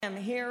I'm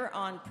here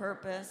on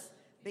purpose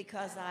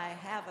because I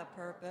have a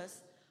purpose.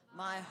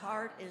 My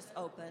heart is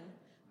open.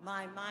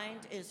 My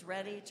mind is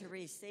ready to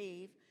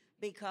receive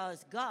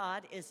because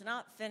God is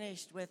not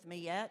finished with me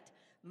yet.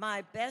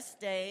 My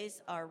best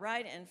days are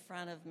right in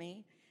front of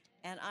me,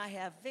 and I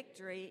have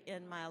victory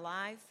in my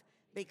life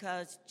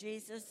because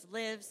Jesus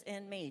lives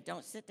in me.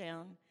 Don't sit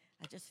down.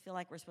 I just feel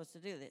like we're supposed to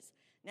do this.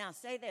 Now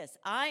say this.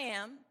 I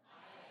am.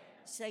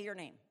 Say your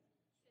name.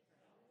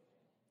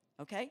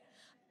 Okay?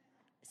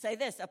 Say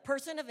this, a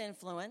person of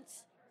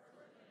influence,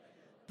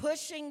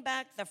 pushing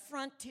back the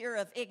frontier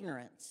of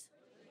ignorance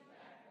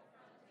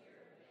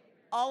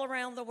all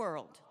around the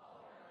world,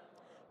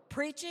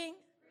 preaching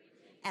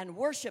and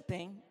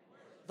worshiping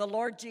the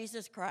Lord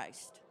Jesus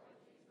Christ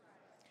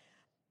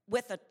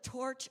with a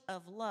torch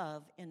of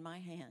love in my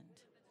hand.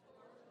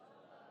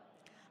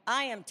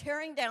 I am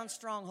tearing down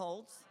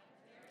strongholds,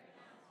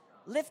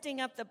 lifting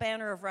up the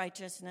banner of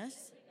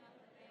righteousness,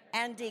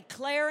 and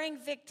declaring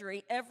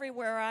victory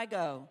everywhere I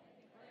go.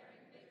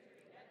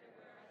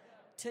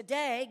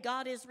 Today,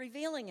 God is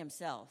revealing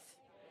himself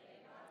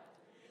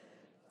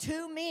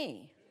to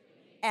me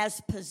as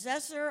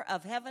possessor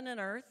of heaven and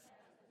earth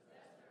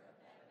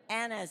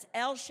and as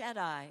El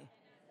Shaddai,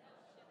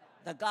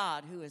 the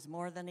God who is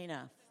more than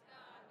enough.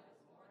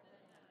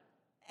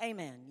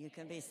 Amen. You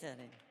can be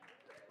sitting.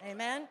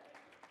 Amen.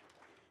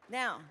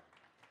 Now,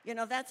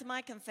 that's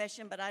my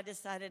confession, but I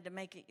decided to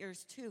make it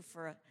yours too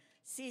for a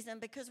season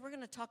because we're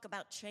going to talk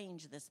about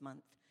change this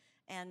month.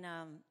 And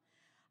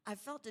I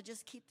felt to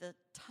just keep the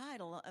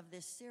title of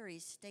this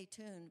series, Stay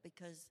Tuned,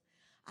 because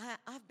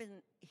I've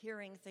been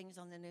hearing things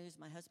on the news.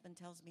 My husband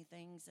tells me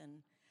things.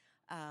 And,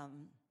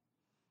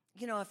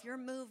 if you're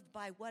moved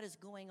by what is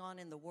going on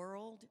in the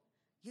world,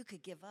 you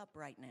could give up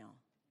right now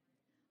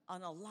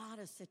on a lot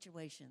of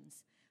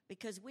situations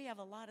because we have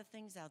a lot of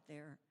things out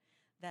there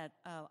that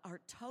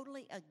are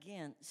totally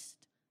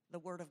against the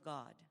Word of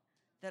God,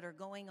 that are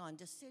going on,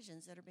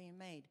 decisions that are being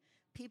made,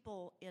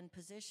 people in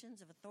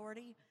positions of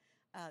authority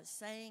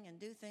saying and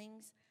do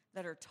things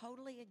that are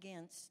totally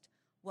against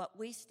what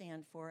we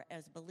stand for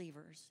as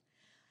believers.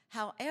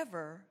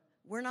 However,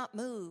 we're not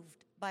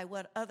moved by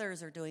what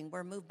others are doing.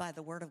 We're moved by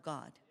the Word of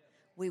God.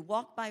 We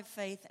walk by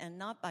faith and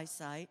not by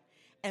sight,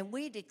 and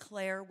we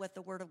declare what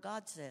the Word of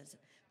God says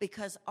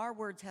because our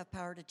words have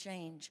power to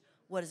change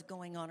what is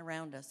going on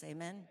around us.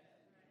 Amen?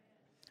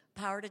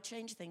 Power to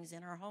change things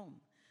in our home,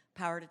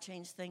 power to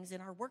change things in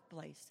our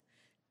workplace,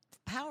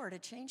 power to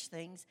change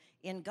things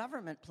in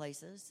government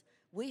places.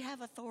 We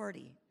have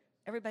authority.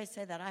 Everybody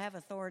say that. I have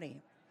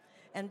authority.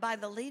 And by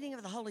the leading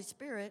of the Holy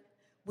Spirit,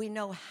 we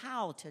know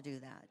how to do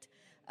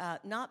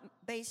that, not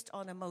based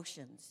on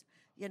emotions.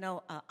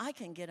 I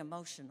can get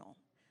emotional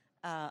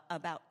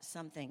about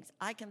some things.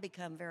 I can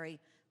become very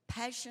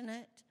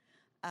passionate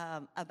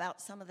about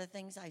some of the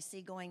things I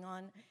see going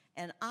on,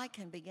 and I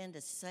can begin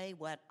to say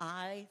what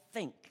I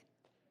think.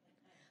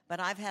 But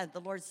I've had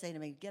the Lord say to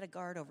me, get a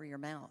guard over your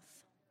mouth.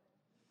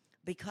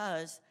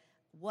 Because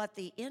what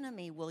the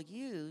enemy will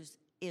use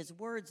is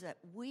words that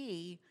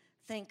we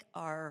think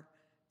are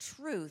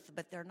truth,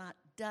 but they're not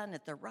done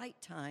at the right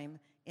time,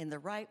 in the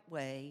right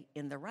way,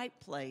 in the right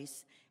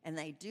place, and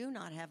they do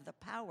not have the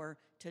power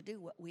to do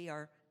what we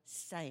are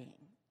saying.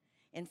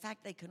 In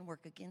fact, they can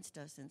work against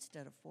us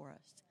instead of for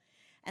us.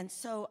 And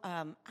so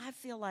I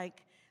feel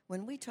like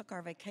when we took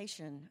our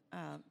vacation,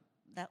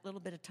 that little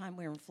bit of time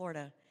we were in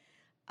Florida,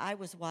 I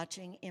was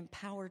watching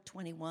Empower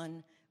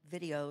 21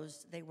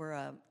 videos. They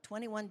were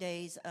 21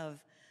 days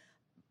of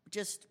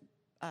just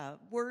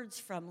words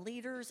from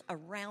leaders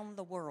around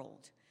the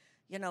world.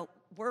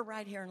 We're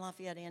right here in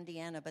Lafayette,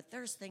 Indiana, but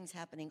there's things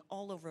happening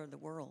all over the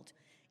world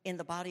in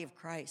the body of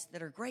Christ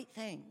that are great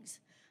things.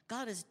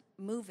 God is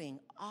moving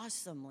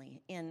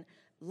awesomely in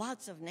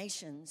lots of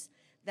nations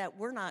that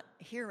we're not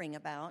hearing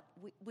about.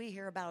 We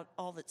hear about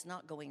all that's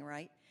not going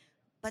right,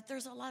 but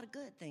there's a lot of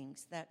good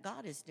things that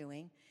God is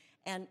doing.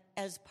 And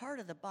as part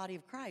of the body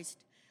of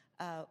Christ,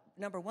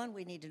 number one,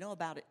 we need to know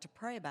about it, to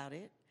pray about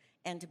it,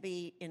 and to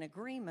be in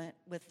agreement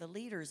with the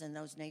leaders in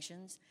those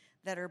nations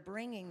that are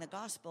bringing the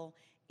gospel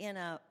in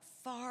a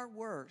far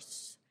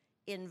worse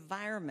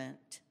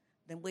environment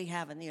than we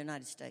have in the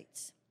United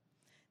States.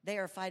 They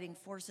are fighting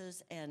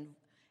forces and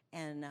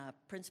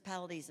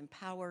principalities and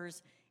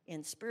powers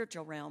in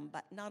spiritual realm,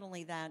 but not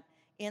only that,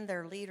 in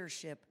their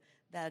leadership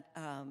that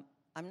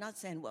I'm not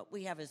saying what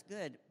we have is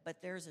good,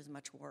 but theirs is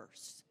much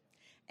worse.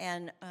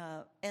 And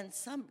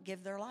some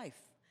give their life.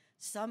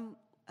 Some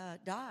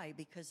die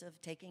because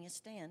of taking a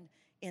stand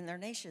in their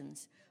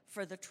nations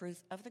for the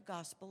truth of the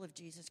gospel of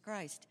Jesus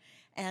Christ.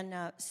 And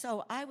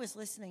so I was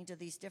listening to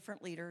these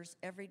different leaders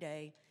every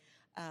day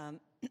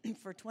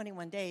for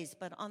 21 days.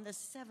 But on the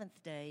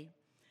seventh day,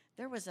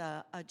 there was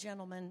a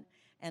gentleman,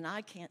 and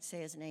I can't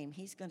say his name.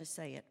 He's going to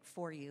say it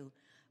for you.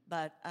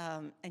 But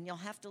and you'll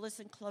have to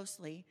listen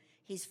closely.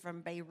 He's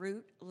from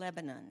Beirut,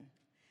 Lebanon.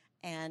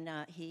 And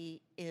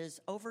he is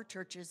over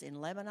churches in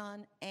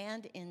Lebanon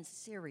and in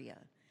Syria,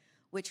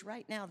 which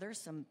right now there's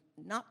some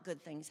not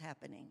good things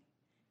happening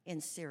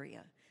in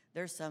Syria.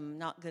 There's some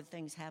not good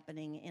things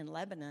happening in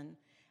Lebanon.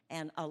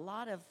 And a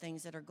lot of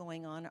things that are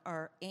going on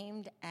are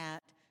aimed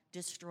at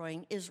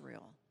destroying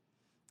Israel.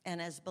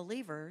 And as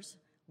believers,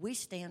 we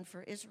stand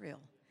for Israel.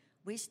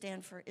 We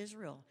stand for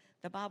Israel.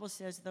 The Bible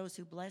says those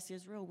who bless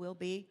Israel will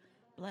be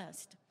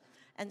blessed.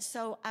 And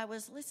so I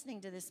was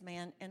listening to this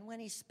man, and when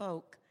he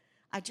spoke,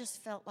 I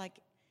just felt like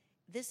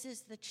this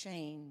is the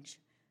change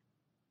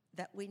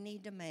that we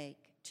need to make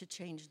to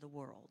change the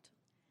world.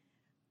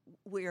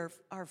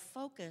 Our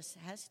focus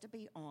has to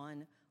be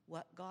on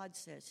what God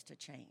says to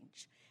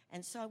change.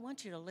 And so I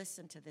want you to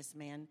listen to this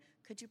man.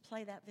 Could you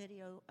play that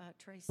video,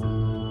 Tracy?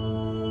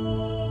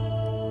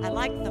 I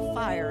like the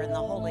fire and the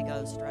Holy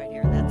Ghost right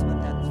here. That's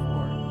what that's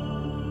for.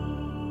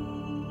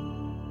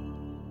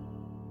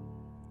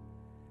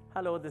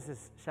 Hello, this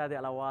is Shadi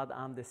Alawad.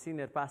 I'm the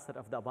senior pastor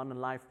of the Abundant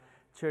Life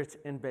Church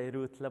in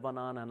Beirut,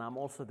 Lebanon, and I'm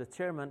also the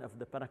chairman of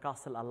the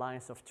Pentecostal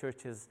Alliance of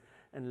Churches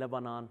in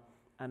Lebanon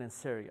and in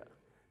Syria.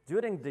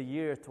 During the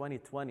year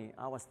 2020,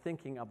 I was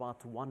thinking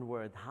about one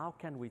word: how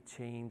can we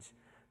change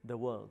the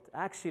world?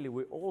 Actually,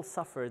 we all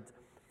suffered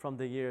from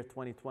the year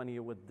 2020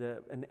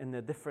 in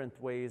the different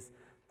ways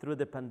through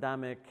the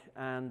pandemic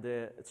and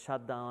the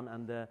shutdown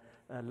and the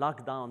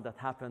lockdown that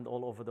happened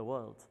all over the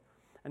world.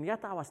 And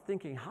yet I was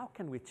thinking, how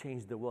can we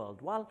change the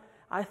world? Well,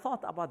 I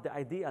thought about the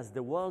ideas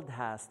the world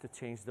has to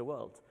change the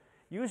world.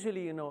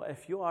 Usually,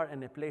 if you are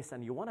in a place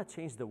and you want to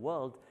change the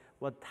world,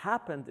 what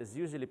happened is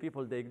usually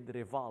people, they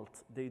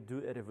revolt, they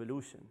do a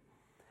revolution.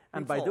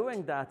 And by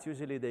doing that,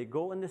 usually they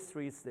go in the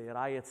streets, they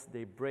riot,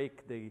 they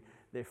break, they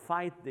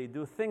fight, they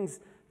do things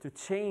to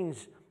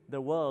change the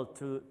world,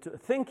 to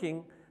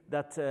thinking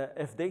that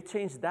if they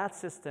change that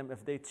system,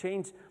 if they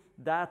change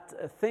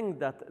that thing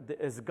that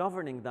is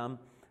governing them,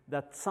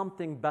 that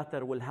something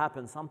better will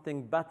happen,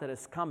 something better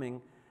is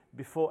coming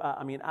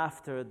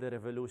after the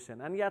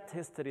revolution. And yet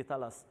history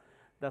tells us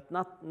that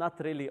not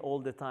really all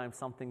the time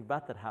something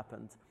better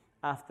happened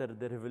after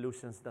the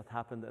revolutions that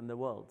happened in the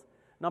world.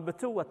 Number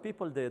two, what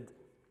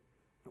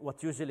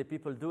usually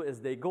people do is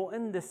they go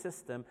in the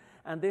system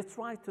and they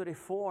try to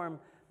reform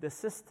the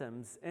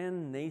systems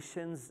in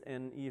nations,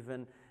 in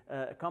even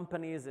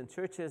companies, in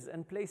churches,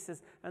 in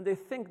places, and they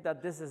think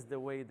that this is the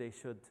way they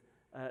should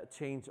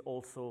change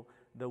also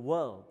the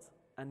world.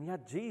 And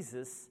yet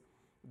Jesus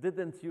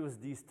didn't use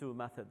these two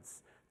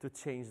methods to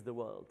change the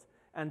world.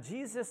 And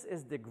Jesus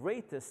is the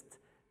greatest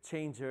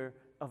changer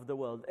of the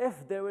world.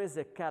 If there is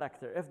a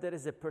character, if there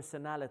is a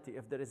personality,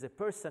 if there is a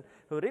person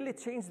who really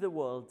changed the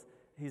world,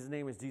 his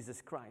name is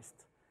Jesus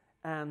Christ.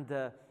 And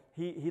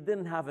he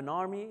didn't have an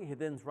army, he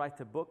didn't write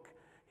a book,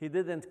 he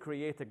didn't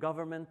create a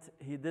government,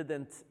 he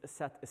didn't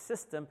set a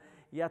system,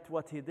 yet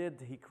what he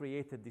did, he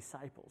created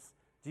disciples.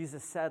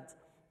 Jesus said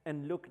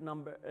in Luke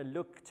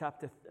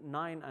chapter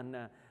 9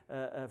 and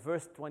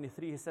verse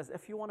 23, he says,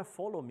 if you want to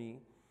follow me,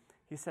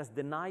 he says,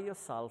 deny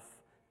yourself,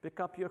 pick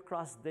up your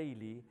cross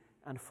daily,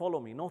 and follow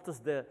me. Notice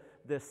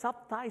the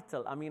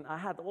subtitle. I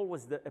had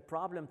always a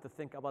problem to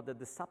think about that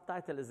the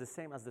subtitle is the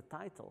same as the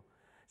title.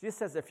 Jesus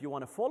says, if you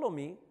want to follow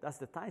me, that's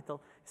the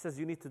title. He says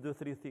you need to do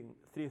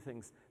three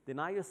things.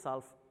 Deny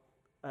yourself,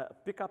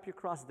 pick up your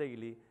cross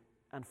daily,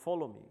 and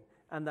follow me.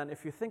 And then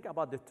if you think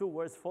about the two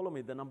words, follow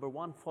me, the number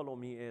one follow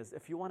me is,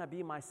 if you want to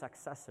be my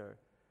successor,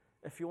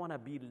 if you want to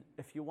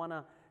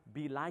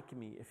be like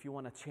me, if you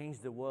want to change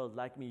the world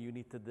like me, you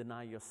need to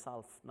deny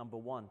yourself, number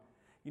one.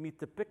 You need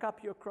to pick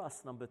up your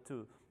cross, number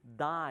two.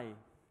 Die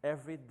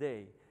every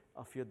day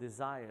of your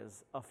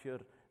desires, of your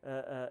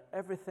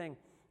everything.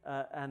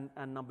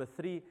 And number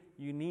three,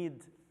 you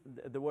need,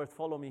 the word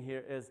follow me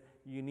here is,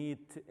 you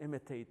need to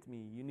imitate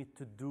me. You need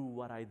to do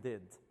what I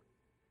did.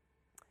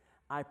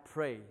 I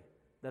pray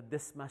that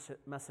this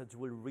message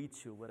will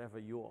reach you wherever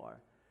you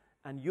are.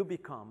 And you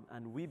become,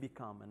 and we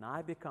become, and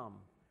I become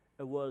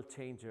a world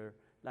changer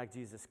like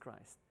Jesus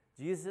Christ.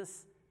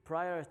 Jesus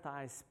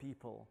prioritized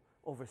people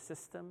over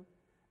system,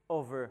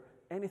 over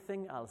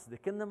anything else. The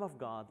kingdom of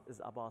God is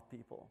about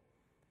people.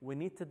 We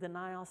need to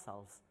deny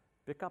ourselves,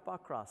 pick up our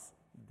cross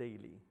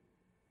daily,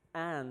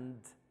 and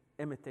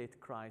imitate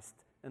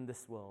Christ in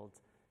this world,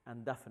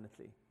 and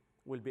definitely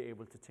we'll be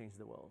able to change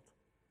the world.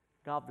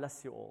 God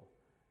bless you all,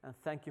 and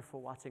thank you for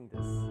watching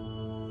this.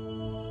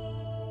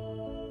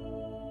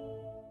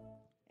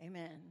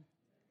 Amen.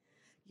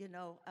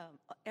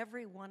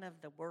 Every one of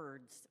the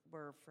words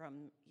were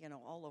from,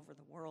 all over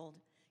the world,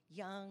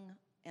 young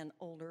and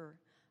older.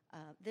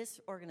 This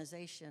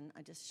organization,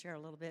 I just share a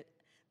little bit.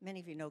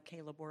 Many of you know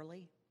Caleb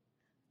Worley.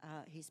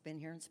 He's been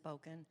here and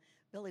spoken.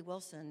 Billy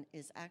Wilson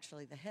is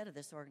actually the head of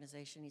this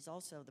organization. He's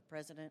also the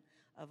president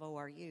of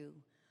ORU,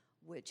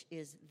 which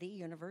is the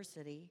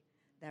university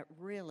that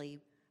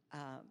really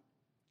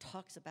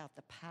talks about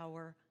the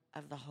power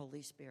of the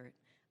Holy Spirit,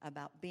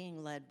 about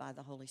being led by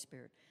the Holy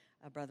Spirit.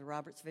 Brother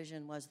Robert's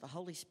vision was the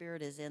Holy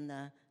Spirit is in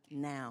the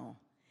now.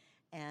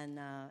 And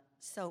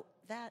so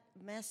that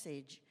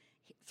message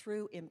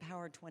through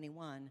Empowered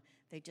 21,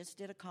 they just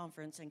did a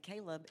conference, and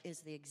Caleb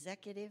is the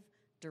executive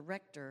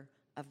director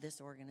of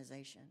this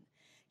organization.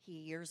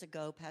 Years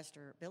ago,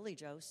 Pastor Billy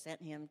Joe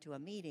sent him to a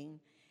meeting,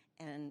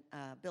 and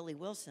Billy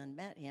Wilson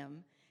met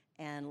him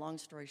And long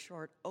story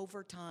short,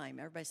 over time,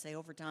 everybody say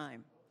over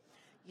time.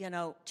 You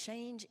know,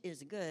 change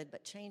is good,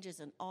 but change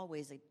isn't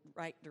always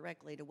right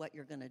directly to what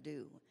you're going to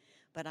do.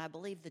 But I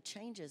believe the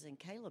changes in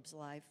Caleb's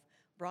life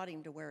brought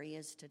him to where he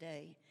is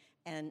today.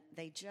 And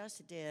they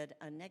just did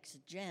a Next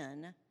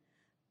Gen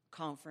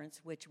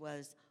conference, which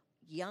was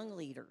young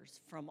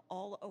leaders from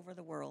all over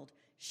the world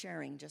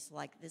sharing, just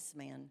like this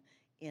man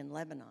in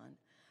Lebanon.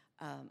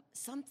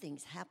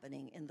 Something's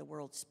happening in the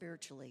world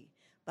spiritually,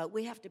 but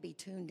we have to be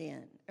tuned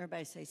in.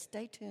 Everybody say,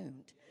 stay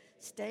tuned.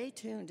 Stay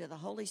tuned to the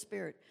Holy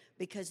Spirit,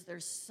 because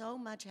there's so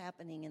much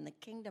happening in the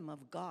kingdom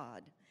of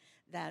God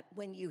that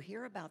when you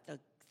hear about the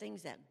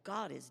things that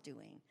God is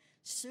doing,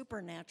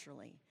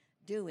 supernaturally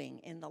doing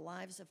in the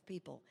lives of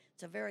people,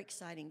 it's a very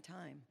exciting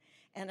time.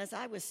 And as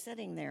I was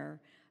sitting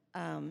there,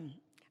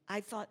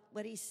 I thought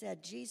what he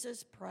said,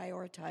 Jesus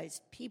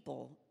prioritized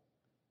people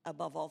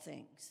above all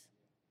things.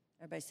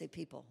 Everybody say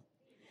people.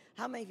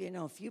 How many of you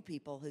know a few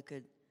people who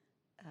could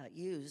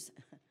use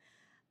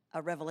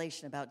a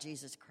revelation about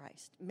Jesus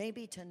Christ?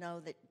 Maybe to know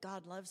that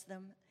God loves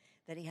them,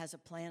 that he has a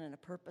plan and a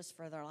purpose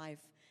for their life,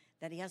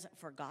 that he hasn't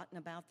forgotten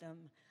about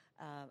them.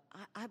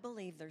 I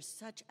believe there's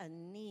such a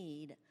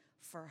need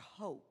for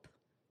hope.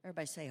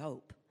 Everybody say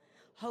hope.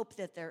 Hope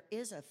that there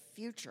is a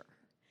future.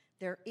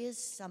 There is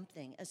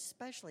something,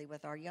 especially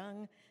with our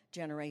young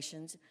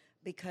generations,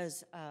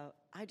 because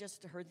I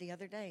just heard the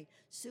other day,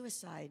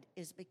 suicide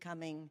is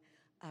becoming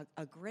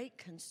a great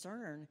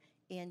concern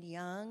in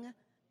young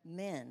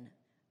men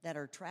that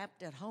are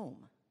trapped at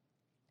home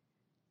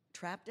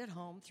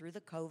through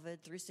the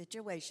COVID, through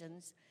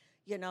situations.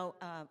 You know,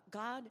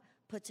 God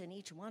puts in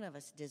each one of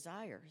us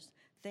desires,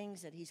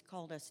 things that he's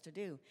called us to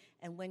do.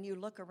 And when you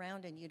look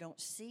around and you don't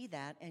see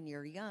that, and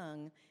you're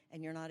young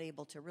and you're not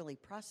able to really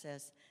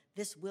process,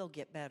 this will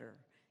get better.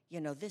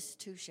 You know, this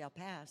too shall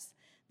pass.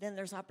 Then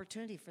there's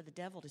opportunity for the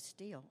devil to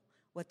steal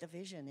what the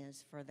vision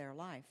is for their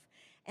life.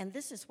 And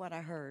this is what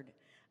I heard.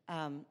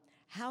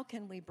 How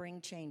can we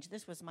bring change?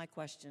 This was my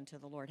question to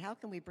the Lord. How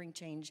can we bring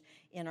change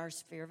in our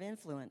sphere of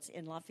influence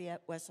in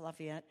Lafayette, West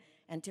Lafayette,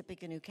 and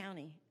Tippecanoe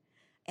County?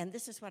 And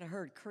this is what I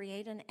heard.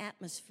 Create an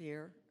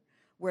atmosphere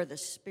where the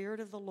Spirit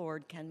of the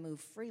Lord can move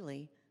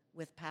freely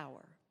with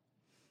power.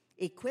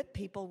 Equip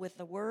people with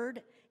the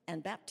Word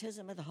and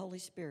baptism of the Holy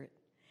Spirit.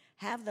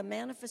 Have the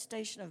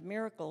manifestation of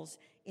miracles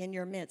in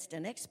your midst,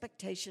 an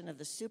expectation of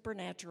the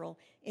supernatural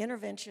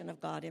intervention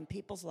of God in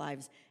people's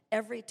lives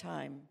every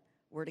time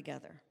we're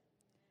together.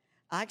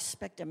 I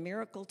expect a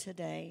miracle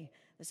today.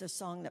 It's a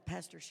song that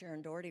Pastor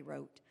Sharon Doherty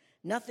wrote.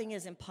 Nothing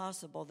is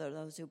impossible to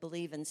those who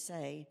believe and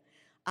say,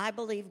 I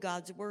believe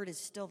God's word is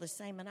still the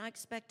same, and I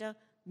expect a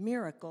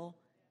miracle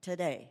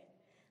today.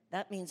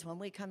 That means when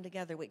we come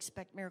together, we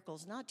expect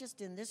miracles, not just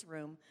in this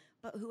room,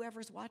 but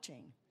whoever's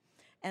watching.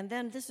 And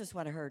then this is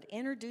what I heard.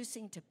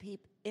 Introducing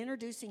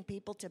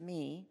people to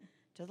me,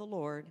 to the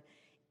Lord,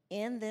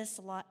 in this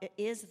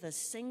is the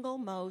single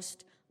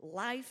most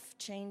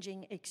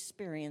life-changing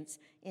experience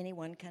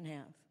anyone can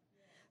have.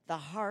 The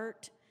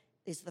heart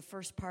is the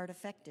first part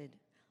affected.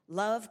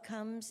 Love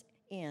comes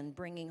in,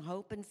 bringing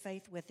hope and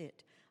faith with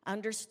it.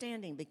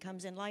 Understanding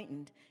becomes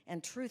enlightened,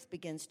 and truth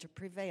begins to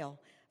prevail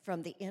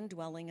from the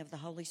indwelling of the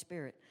Holy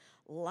Spirit.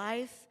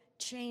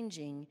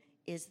 Life-changing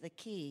is the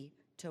key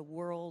to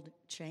world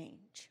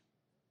change.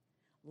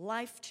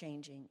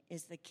 Life-changing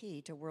is the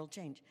key to world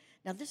change.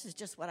 Now, this is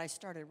just what I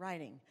started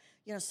writing.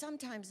 You know,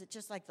 sometimes it's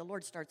just like the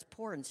Lord starts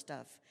pouring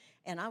stuff,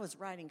 and I was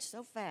writing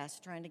so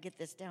fast trying to get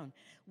this down.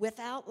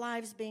 Without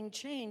lives being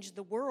changed,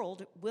 the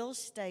world will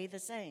stay the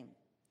same.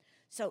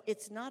 So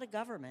it's not a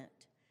government.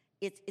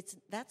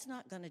 That's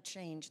not going to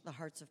change the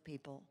hearts of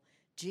people.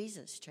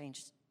 Jesus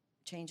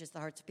changes the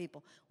hearts of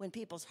people. When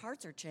people's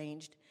hearts are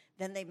changed,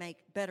 then they make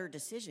better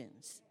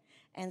decisions.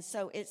 And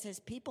so it says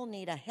people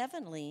need a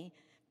heavenly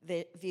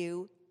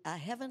view, a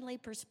heavenly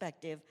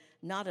perspective,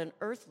 not an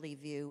earthly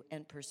view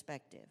and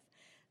perspective.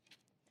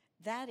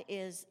 That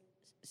is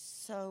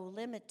so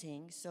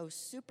limiting, so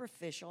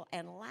superficial,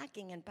 and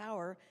lacking in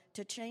power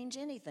to change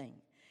anything.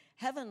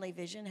 Heavenly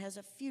vision has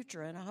a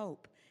future and a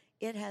hope.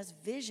 It has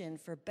vision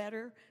for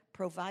better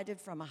provided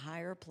from a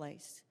higher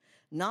place,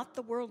 not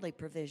the worldly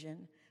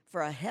provision,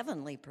 for a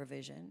heavenly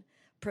provision,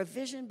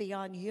 provision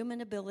beyond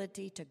human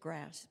ability to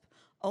grasp.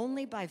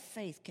 Only by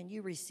faith can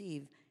you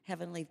receive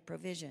heavenly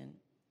provision.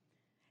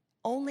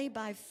 Only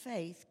by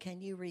faith can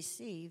you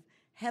receive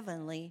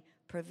heavenly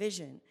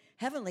provision.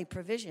 Heavenly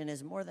provision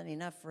is more than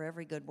enough for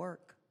every good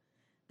work.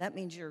 That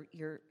means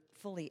you're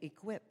fully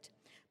equipped.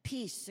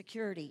 Peace,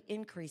 security,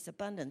 increase,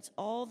 abundance,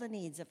 all the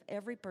needs of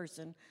every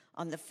person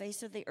on the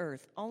face of the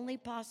earth, only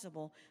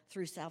possible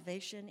through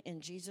salvation in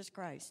Jesus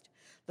Christ.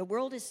 The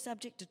world is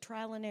subject to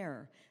trial and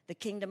error. The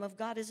kingdom of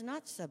God is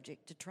not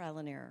subject to trial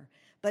and error,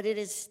 but it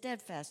is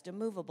steadfast,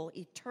 immovable,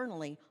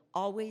 eternally,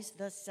 always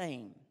the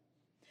same.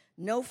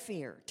 No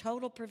fear,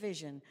 total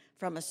provision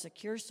from a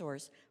secure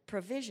source,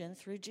 provision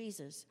through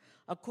Jesus,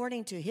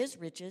 according to his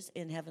riches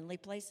in heavenly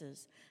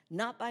places.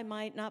 Not by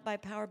might, not by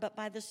power, but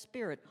by the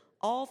Spirit.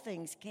 All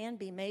things can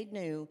be made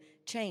new,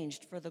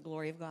 changed for the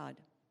glory of God.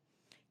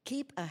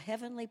 Keep a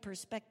heavenly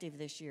perspective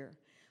this year.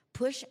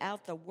 Push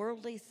out the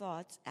worldly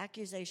thoughts,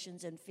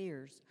 accusations, and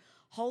fears.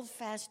 Hold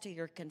fast to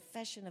your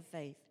confession of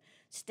faith.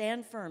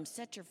 Stand firm.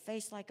 Set your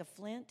face like a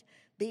flint.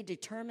 Be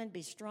determined.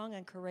 Be strong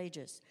and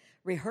courageous.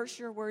 Rehearse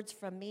your words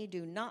from me.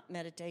 Do not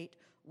meditate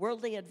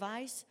worldly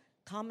advice,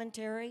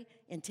 commentary,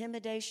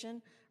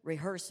 intimidation.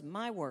 Rehearse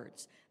my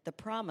words, the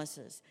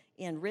promises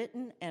in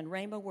written and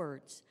rhema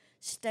words.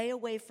 Stay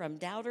away from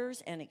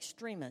doubters and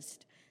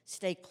extremists.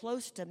 Stay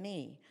close to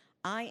me.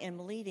 I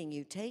am leading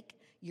you. Take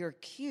your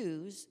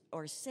cues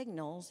or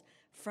signals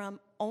from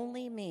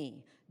only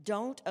me.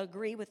 Don't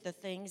agree with the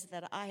things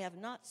that I have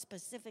not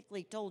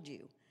specifically told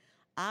you.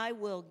 I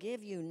will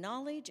give you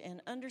knowledge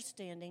and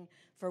understanding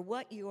for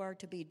what you are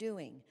to be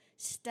doing.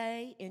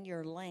 Stay in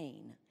your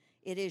lane.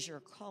 It is your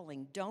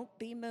calling. Don't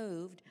be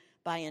moved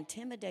by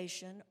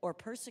intimidation or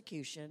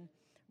persecution.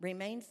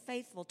 Remain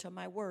faithful to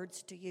my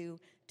words to you,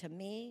 to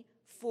me,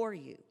 for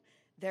you.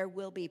 There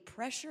will be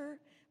pressure,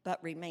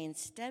 but remain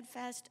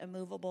steadfast,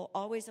 immovable,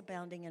 always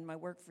abounding in my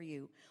work for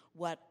you,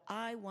 what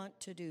I want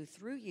to do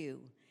through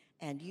you,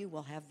 and you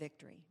will have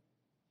victory.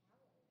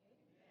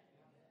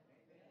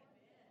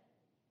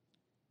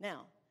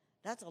 Now,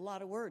 that's a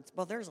lot of words.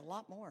 Well, there's a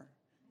lot more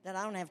that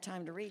I don't have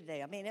time to read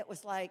today. I mean, it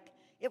was like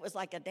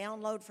a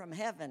download from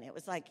heaven. It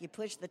was like you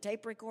push the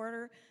tape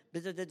recorder.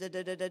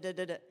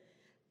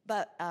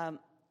 But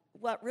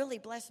what really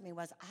blessed me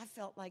was I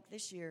felt like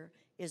this year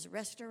is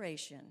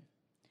restoration.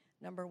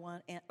 Number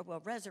one,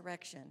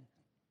 resurrection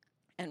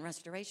and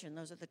restoration.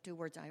 Those are the two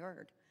words I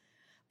heard.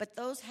 But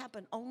those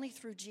happen only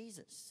through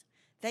Jesus.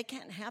 They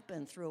can't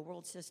happen through a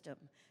world system.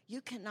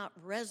 You cannot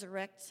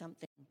resurrect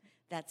something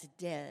that's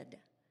dead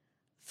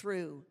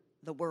through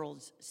the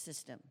world's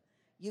system.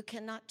 You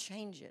cannot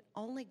change it.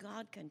 Only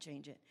God can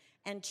change it.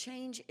 And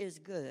change is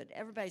good.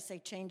 Everybody say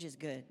change is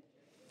good.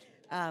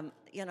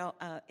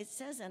 It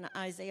says in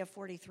Isaiah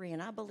 43,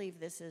 and I believe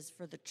this is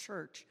for the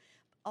church,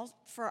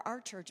 for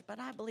our church, but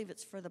I believe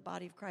it's for the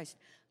body of Christ.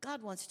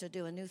 God wants to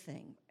do a new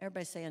thing.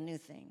 Everybody say a new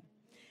thing.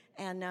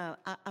 And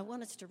I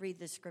want us to read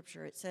this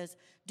scripture. It says,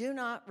 do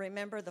not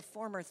remember the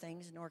former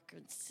things, nor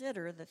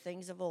consider the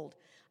things of old.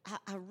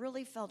 I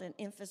really felt an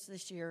emphasis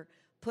this year,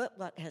 put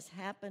what has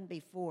happened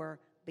before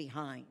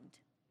behind.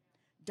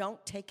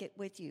 Don't take it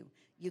with you.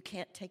 You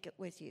can't take it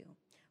with you.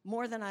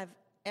 More than I've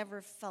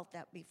ever felt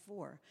that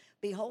before.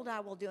 Behold,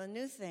 I will do a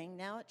new thing.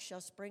 Now it shall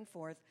spring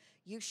forth.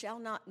 Shall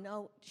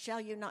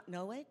you not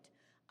know it?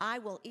 I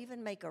will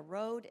even make a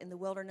road in the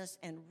wilderness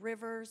and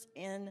rivers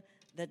in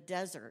the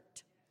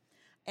desert.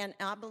 And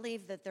I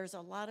believe that there's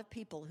a lot of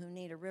people who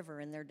need a river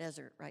in their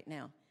desert right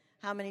now.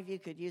 How many of you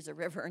could use a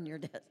river in your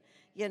desert?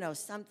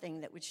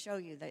 Something that would show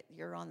you that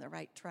you're on the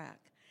right track.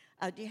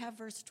 Do you have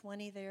verse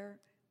 20 there?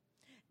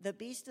 The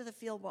beasts of the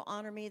field will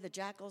honor me, the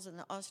jackals and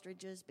the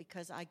ostriches,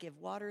 because I give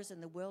waters in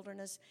the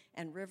wilderness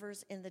and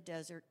rivers in the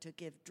desert to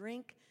give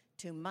drink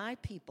to my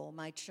people,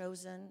 my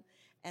chosen.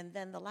 And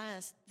then the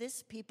last,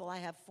 this people I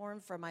have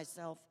formed for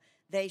myself,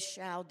 they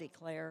shall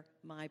declare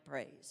my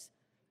praise.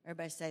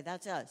 Everybody say,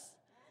 that's us.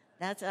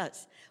 That's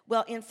us.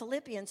 Well, in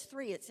Philippians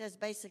 3, it says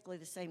basically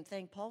the same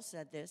thing. Paul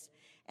said this,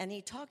 and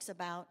he talks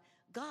about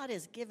God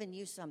has given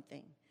you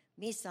something,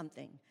 me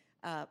something,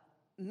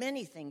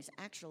 many things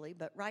actually,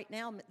 but right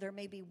now there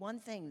may be one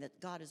thing that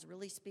God is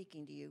really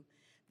speaking to you,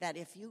 that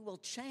if you will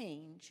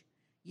change,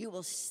 you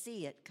will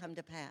see it come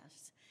to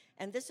pass.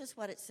 And this is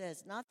what it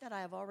says, not that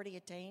I have already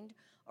attained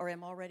or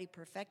am already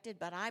perfected,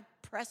 but I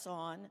press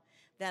on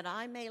that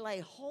I may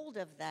lay hold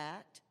of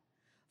that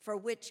for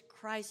which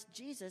Christ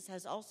Jesus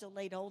has also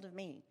laid hold of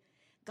me.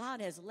 God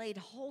has laid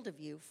hold of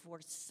you for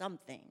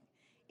something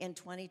in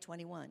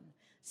 2021,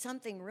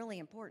 something really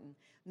important.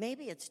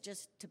 Maybe it's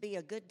just to be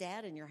a good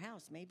dad in your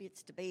house. Maybe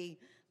it's to be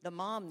the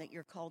mom that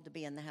you're called to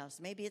be in the house.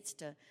 Maybe it's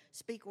to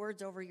speak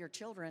words over your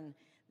children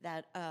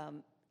that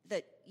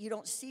you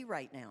don't see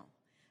right now.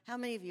 How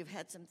many of you have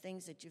had some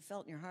things that you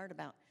felt in your heart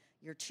about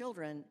your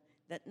children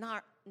that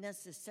not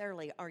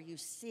necessarily are you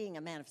seeing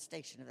a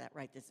manifestation of that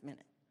right this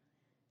minute?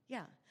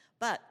 Yeah,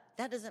 but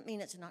that doesn't mean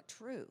it's not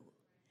true.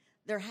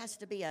 There has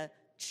to be a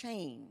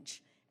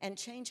change, and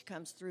change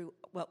comes through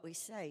what we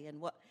say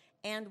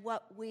and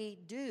what we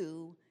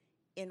do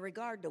in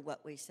regard to what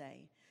we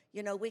say.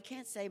 We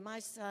can't say my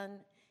son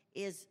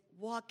is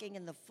walking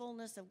in the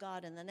fullness of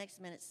God and the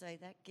next minute say,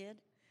 that kid,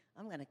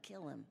 I'm going to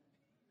kill him.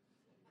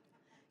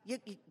 You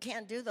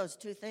can't do those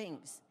two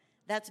things.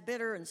 That's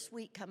bitter and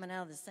sweet coming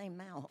out of the same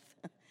mouth.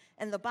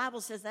 And the Bible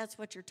says that's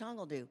what your tongue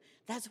will do.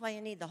 That's why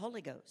you need the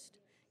Holy Ghost.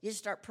 You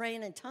start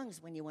praying in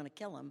tongues when you want to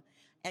kill them,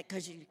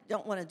 because you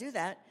don't want to do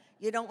that.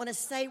 You don't want to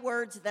say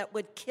words that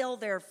would kill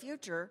their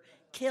future,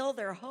 kill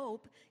their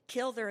hope,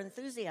 kill their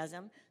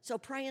enthusiasm. So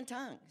pray in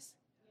tongues.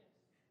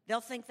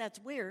 They'll think that's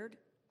weird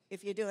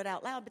if you do it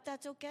out loud, but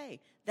that's okay.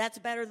 That's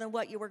better than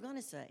what you were going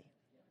to say.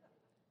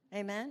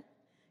 Amen?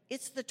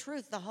 It's the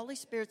truth. The Holy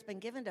Spirit's been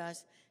given to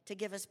us to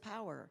give us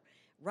power.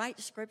 Write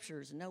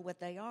scriptures, know what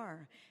they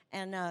are.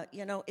 And,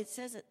 it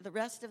says, the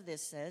rest of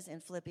this says in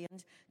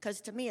Philippians,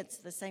 because to me it's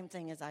the same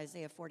thing as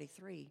Isaiah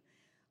 43.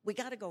 We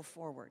got to go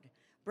forward.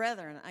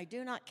 Brethren, I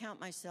do not count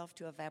myself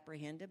to have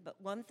apprehended, but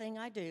one thing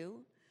I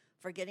do,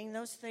 forgetting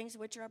those things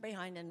which are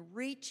behind and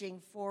reaching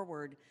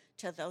forward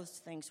to those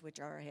things which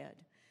are ahead.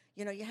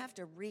 You know, you have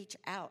to reach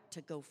out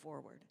to go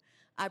forward.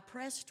 I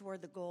press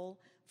toward the goal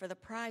for the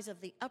prize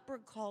of the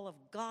upward call of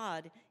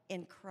God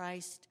in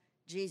Christ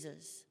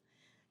Jesus.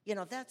 You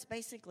know, that's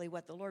basically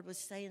what the Lord was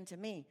saying to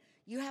me.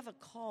 You have a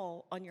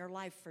call on your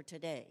life for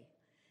today.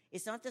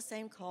 It's not the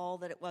same call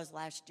that it was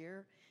last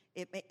year.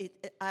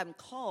 I'm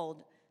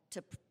called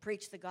to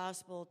preach the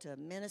gospel, to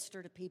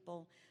minister to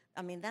people.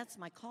 I mean, that's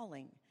my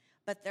calling.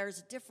 But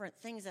there's different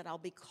things that I'll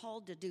be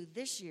called to do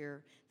this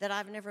year that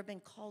I've never been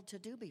called to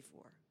do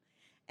before.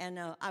 And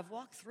I've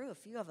walked through a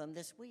few of them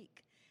this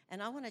week.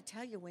 And I want to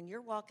tell you, when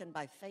you're walking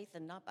by faith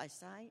and not by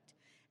sight,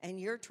 and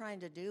you're trying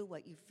to do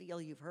what you feel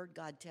you've heard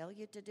God tell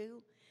you to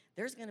do,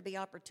 there's going to be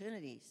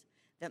opportunities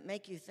that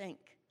make you think,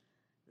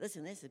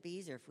 listen, this would be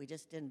easier if we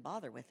just didn't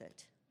bother with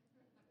it.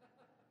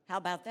 How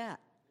about that?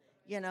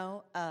 You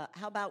know,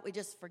 how about we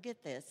just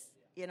forget this?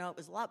 You know, it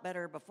was a lot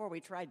better before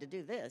we tried to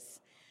do this.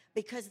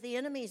 Because the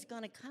enemy is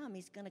going to come.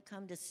 He's going to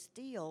come to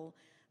steal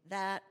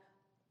that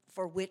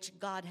for which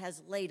God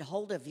has laid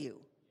hold of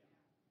you.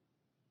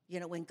 You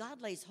know, when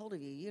God lays hold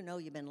of you, you know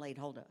you've been laid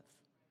hold of.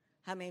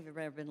 How many of you have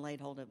ever been laid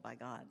hold of by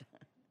God?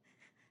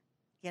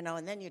 You know,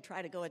 and then you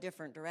try to go a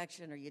different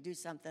direction or you do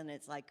something,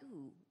 it's like,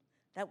 ooh,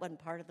 that wasn't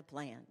part of the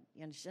plan.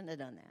 You shouldn't have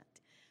done that.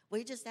 Well,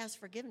 you just ask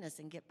forgiveness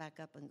and get back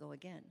up and go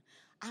again.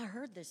 I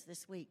heard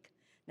this week.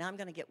 Now, I'm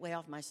going to get way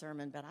off my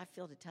sermon, but I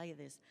feel to tell you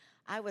this.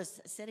 I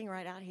was sitting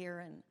right out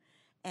here,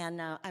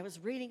 and I was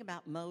reading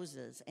about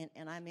Moses,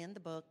 and I'm in the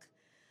book.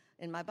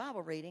 In my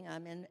Bible reading,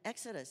 I'm in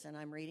Exodus, and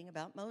I'm reading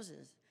about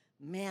Moses.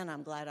 Man,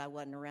 I'm glad I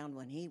wasn't around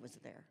when he was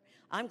there.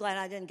 I'm glad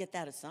I didn't get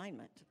that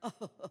assignment.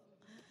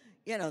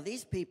 You know,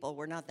 these people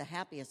were not the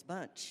happiest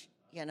bunch,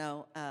 you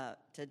know,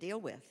 to deal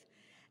with.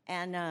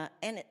 And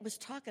it was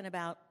talking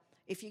about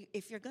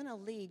if you're going to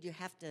lead, you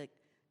have to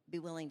be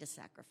willing to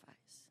sacrifice.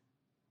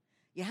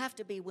 You have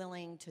to be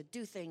willing to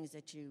do things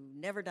that you've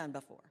never done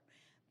before,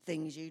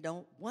 things you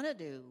don't want to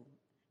do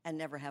and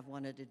never have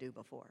wanted to do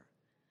before.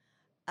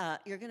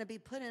 You're going to be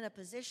put in a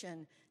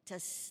position to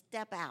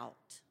step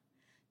out,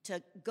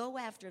 to go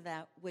after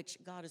that which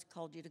God has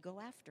called you to go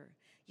after.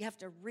 You have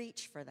to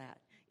reach for that.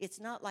 It's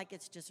not like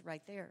it's just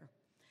right there.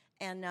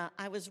 And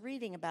I was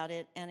reading about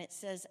it, and it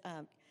says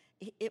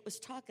it was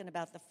talking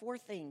about the 4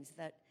 things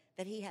that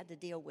he had to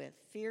deal with.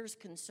 Fears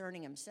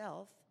concerning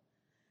himself.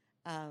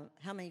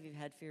 How many of you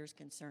had fears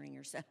concerning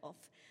yourself?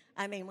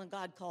 I mean, when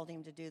God called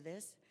him to do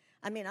this,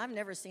 I mean, I've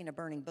never seen a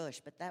burning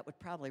bush, but that would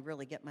probably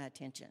really get my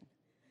attention,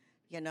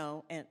 you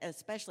know, and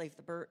especially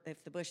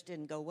if the bush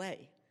didn't go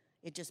away.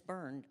 It just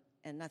burned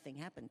and nothing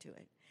happened to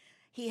it.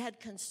 He had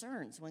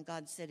concerns when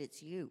God said,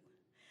 it's you.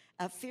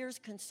 Fears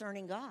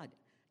concerning God.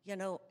 You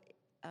know,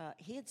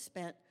 he had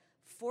spent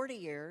 40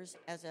 years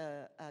as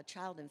a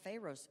child in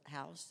Pharaoh's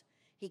house.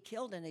 He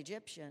killed an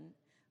Egyptian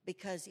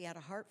because he had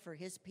a heart for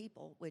his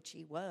people, which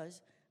he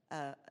was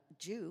a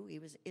Jew. He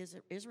was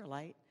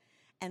Israelite.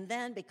 And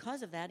then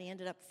because of that, he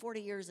ended up 40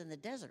 years in the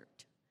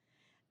desert.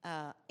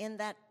 In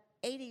that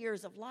 80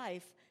 years of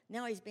life,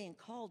 now he's being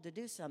called to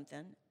do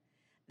something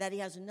that he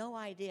has no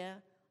idea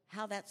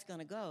how that's going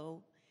to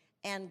go.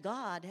 And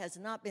God has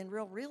not been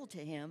real to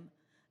him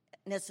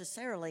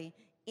necessarily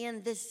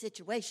in this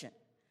situation.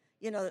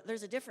 You know,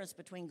 there's a difference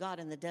between God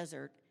in the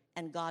desert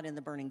and God in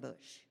the burning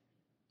bush.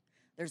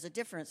 There's a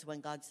difference when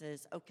God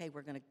says, okay,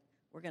 we're going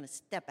to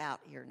step out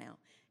here now,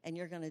 and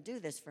you're going to do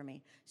this for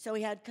me. So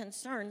he had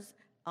concerns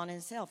on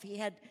himself. He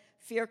had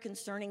fear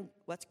concerning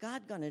what's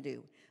God going to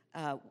do.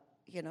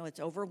 You know, it's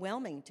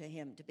overwhelming to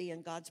him to be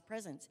in God's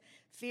presence.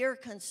 Fear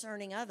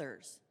concerning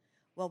others.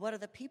 Well, what are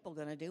the people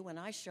going to do when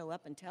I show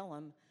up and tell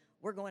them,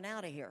 we're going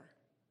out of here?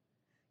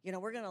 You know,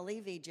 we're going to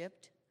leave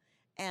Egypt.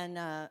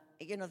 And,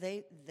 you know,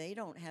 they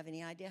don't have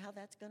any idea how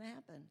that's going to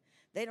happen.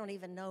 They don't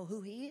even know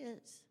who he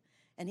is.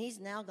 And he's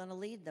now going to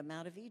lead them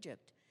out of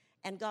Egypt.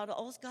 And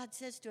all God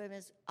says to him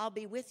is, I'll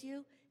be with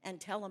you and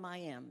tell them I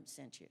am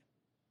sent you.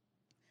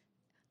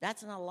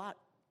 That's not a lot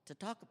to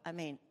talk about. I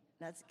mean,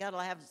 that's got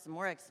to have some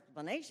more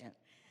explanation.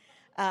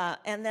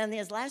 And then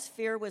his last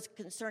fear was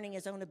concerning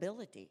his own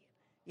ability.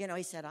 You know,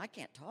 he said, I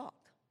can't talk.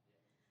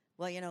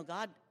 Well, you know,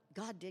 God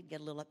did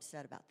get a little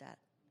upset about that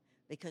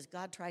because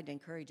God tried to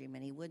encourage him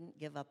and he wouldn't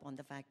give up on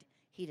the fact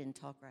he didn't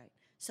talk right.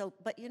 So,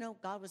 but, you know,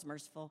 God was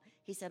merciful.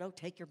 He said, oh,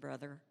 take your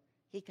brother.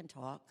 He can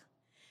talk.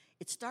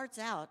 It starts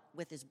out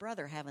with his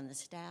brother having the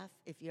staff.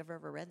 If you've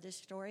ever read this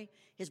story,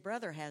 his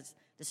brother has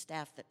the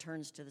staff that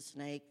turns to the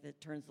snake,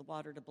 that turns the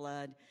water to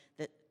blood,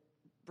 that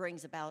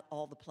brings about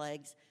all the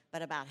plagues.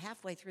 But about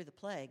halfway through the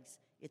plagues,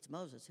 it's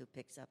Moses who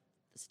picks up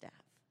the staff.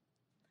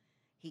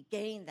 He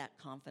gained that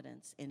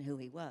confidence in who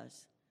he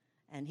was,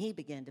 and he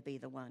began to be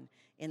the one.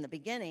 In the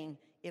beginning,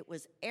 it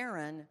was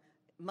Aaron.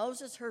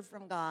 Moses heard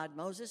from God.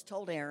 Moses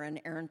told Aaron.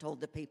 Aaron told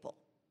the people.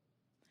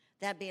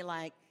 That'd be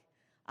like,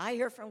 I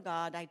hear from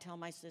God, I tell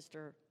my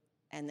sister,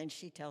 and then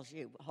she tells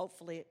you.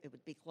 Hopefully, it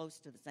would be close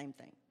to the same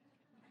thing.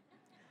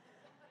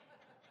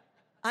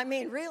 I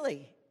mean,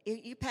 really,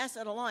 You pass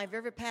it along. Have you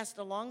ever passed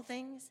along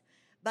things?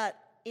 But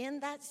in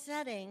that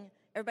setting,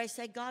 everybody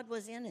say God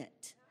was in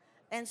it.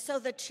 And so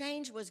the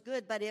change was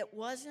good, but it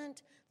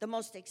wasn't the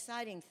most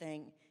exciting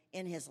thing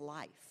in his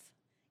life,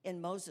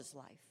 in Moses'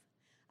 life.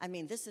 I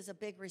mean, this is a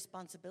big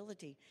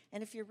responsibility.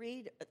 And if you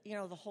read,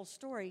 the whole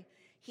story,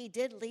 he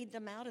did lead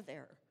them out of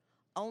there,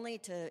 only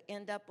to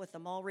end up with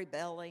them all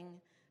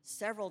rebelling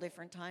several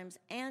different times,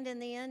 and in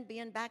the end,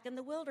 being back in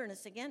the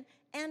wilderness again.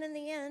 And in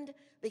the end,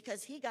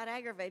 because he got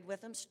aggravated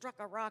with them, struck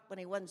a rock when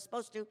he wasn't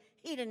supposed to,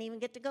 he didn't even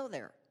get to go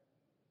there.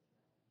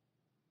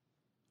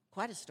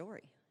 Quite a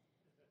story.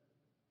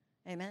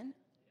 Amen?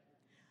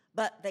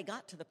 But they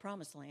got to the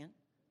promised land.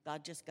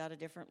 God just got a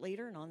different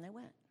leader, and on they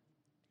went.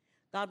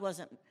 God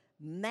wasn't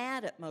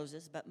mad at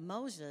Moses, but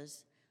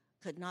Moses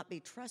could not be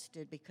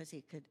trusted because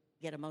he could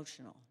get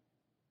emotional.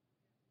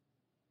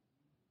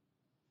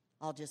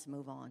 I'll just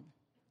move on.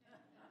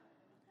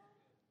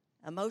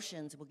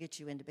 Emotions will get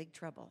you into big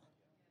trouble.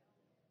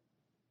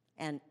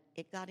 And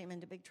it got him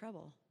into big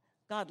trouble.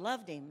 God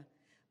loved him,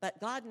 but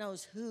God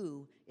knows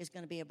who is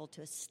going to be able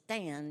to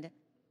stand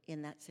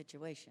in that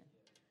situation.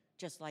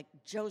 Just like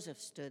Joseph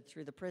stood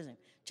through the prison,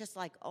 just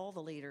like all the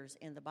leaders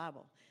in the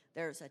Bible.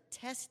 There's a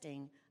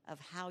testing of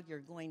how you're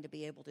going to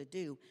be able to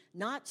do,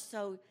 not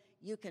so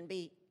you can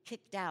be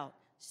kicked out,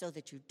 so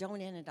that you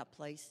don't end in a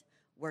place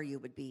where you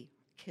would be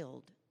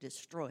killed,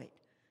 destroyed.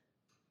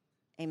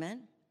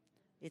 Amen?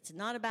 It's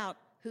not about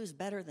who's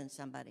better than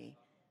somebody.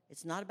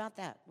 It's not about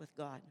that with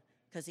God,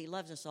 because he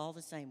loves us all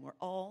the same. We're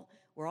all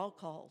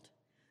called.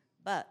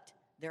 But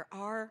there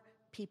are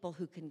people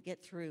who can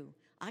get through.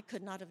 I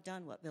could not have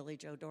done what Billy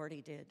Joe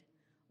Daugherty did.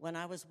 When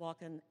I was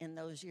walking in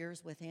those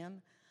years with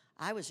him,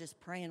 I was just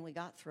praying we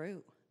got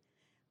through.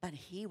 But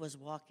he was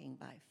walking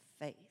by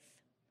faith.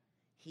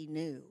 He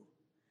knew.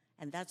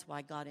 And that's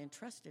why God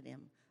entrusted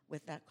him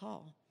with that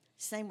call.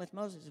 Same with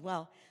Moses.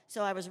 Well,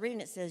 so I was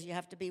reading, it says you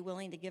have to be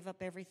willing to give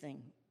up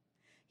everything.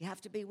 You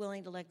have to be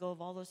willing to let go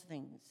of all those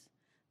things.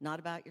 It's not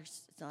about you.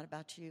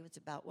 It's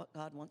about what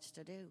God wants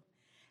to do.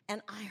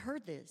 And I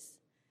heard this.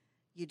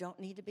 You don't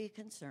need to be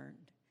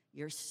concerned.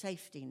 Your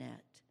safety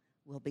net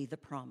will be the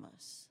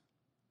promise.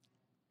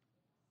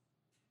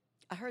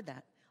 I heard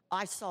that.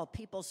 I saw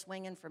people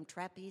swinging from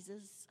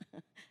trapezes.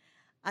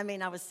 I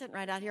mean, I was sitting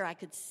right out here. I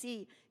could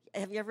see.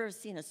 Have you ever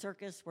seen a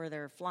circus where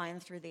they're flying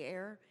through the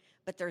air?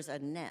 But there's a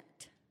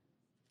net.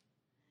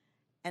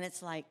 And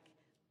it's like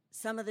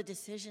some of the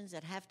decisions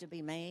that have to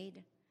be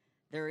made,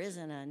 there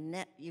isn't a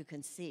net you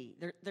can see.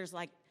 There's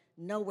like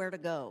nowhere to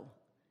go.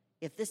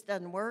 If this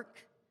doesn't work,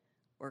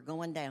 we're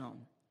going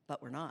down,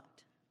 but we're not.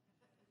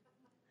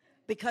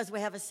 Because we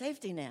have a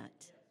safety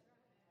net.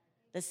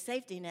 The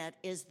safety net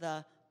is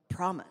the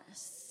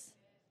promise.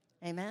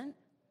 Amen?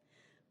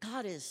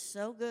 God is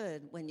so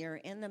good when you're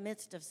in the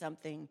midst of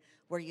something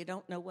where you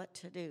don't know what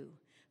to do.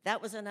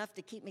 That was enough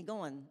to keep me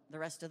going the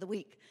rest of the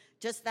week.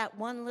 Just that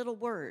one little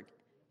word,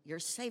 your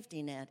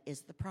safety net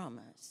is the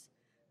promise.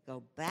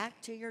 Go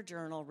back to your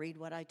journal, read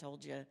what I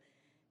told you.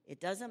 It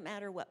doesn't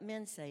matter what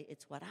men say,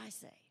 it's what I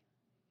say.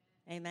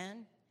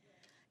 Amen?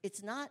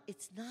 It's not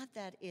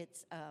that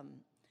it's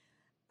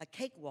a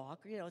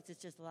cakewalk,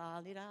 it's just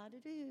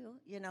la-di-da-di-do,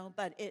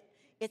 but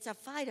it's a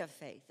fight of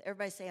faith.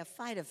 Everybody say a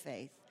fight of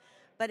faith.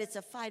 But it's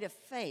a fight of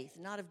faith,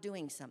 not of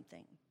doing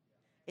something.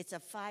 It's a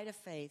fight of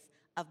faith,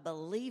 of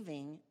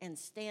believing and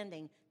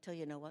standing till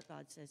you know what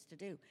God says to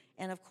do.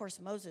 And of course,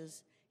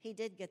 Moses, he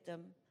did get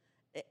them,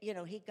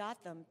 he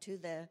got them to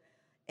the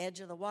edge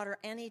of the water,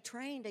 and he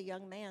trained a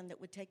young man that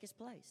would take his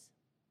place.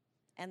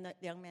 And the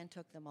young man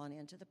took them on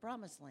into the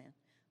promised land,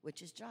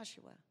 which is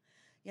Joshua.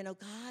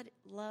 God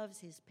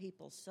loves his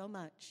people so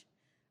much.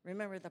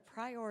 Remember, the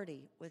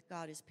priority with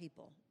God is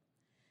people.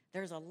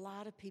 There's a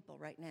lot of people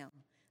right now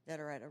that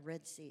are at a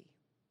Red Sea,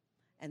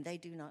 and they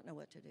do not know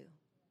what to do.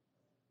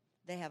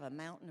 They have a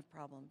mountain of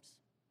problems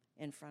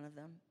in front of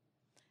them.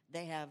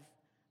 They have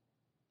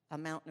a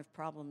mountain of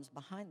problems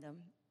behind them,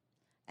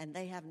 and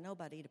they have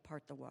nobody to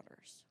part the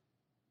waters.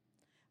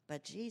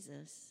 But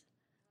Jesus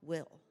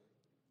will.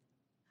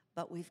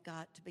 But we've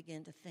got to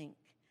begin to think,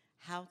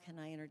 how can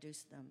I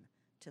introduce them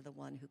to the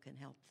one who can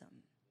help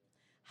them?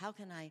 How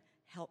can I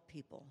help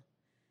people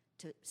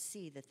to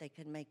see that they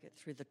can make it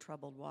through the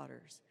troubled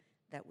waters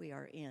that we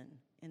are in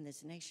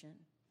this nation?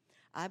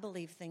 I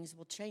believe things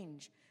will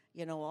change.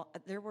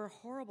 There were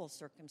horrible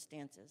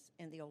circumstances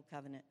in the Old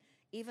Covenant.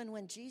 Even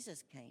when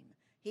Jesus came,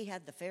 he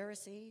had the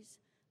Pharisees,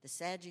 the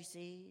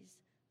Sadducees.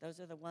 Those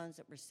are the ones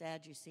that were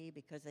Sadducee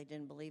because they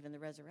didn't believe in the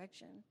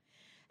resurrection.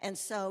 And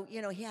so,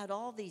 he had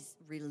all these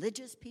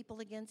religious people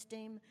against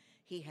him.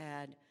 He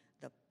had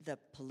the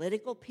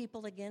political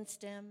people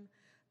against him.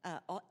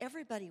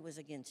 Everybody was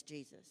against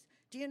Jesus.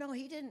 Do you know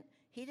he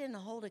didn't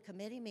hold a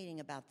committee meeting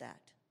about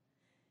that?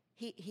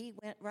 He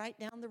went right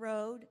down the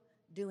road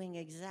doing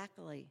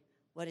exactly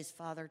what his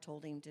Father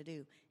told him to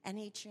do. And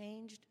he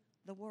changed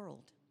the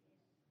world.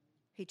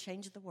 He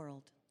changed the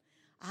world.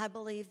 I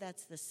believe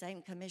that's the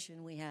same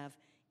commission we have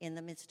in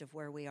the midst of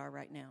where we are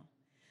right now.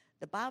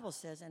 The Bible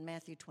says in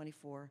Matthew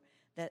 24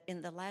 that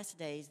in the last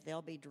days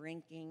they'll be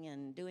drinking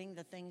and doing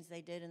the things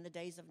they did in the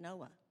days of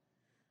Noah.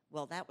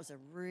 Well, that was a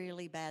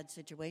really bad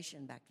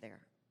situation back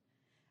there.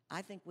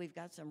 I think we've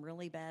got some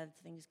really bad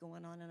things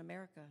going on in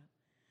America.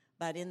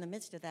 But in the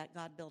midst of that,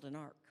 God built an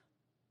ark.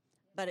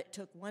 But it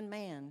took one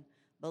man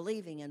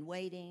believing and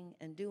waiting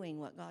and doing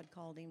what God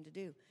called him to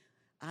do.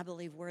 I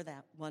believe we're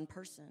that one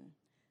person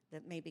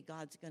that maybe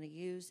God's going to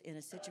use in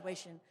a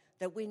situation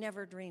that we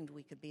never dreamed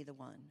we could be the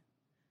one.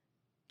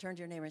 Turn to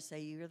your neighbor and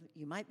say,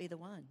 you might be the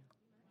one.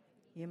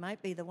 You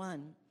might be the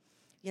one.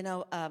 You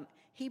know,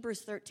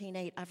 Hebrews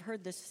 13:8, I've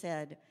heard this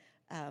said,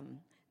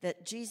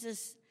 that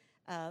Jesus,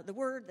 the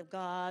Word of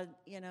God,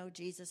 you know,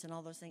 Jesus and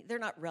all those things, they're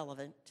not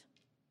relevant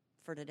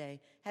for today.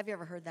 Have you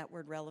ever heard that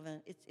word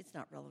relevant? It's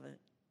not relevant.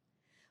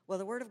 Well,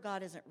 the Word of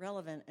God isn't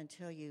relevant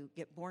until you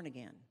get born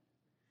again.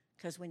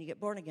 Because when you get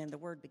born again, the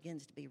Word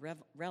begins to be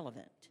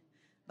relevant.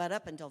 But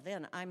up until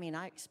then, I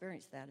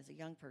experienced that as a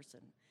young person.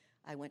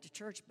 I went to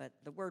church, but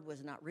the Word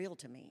was not real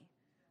to me.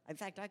 In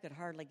fact, I could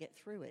hardly get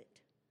through it.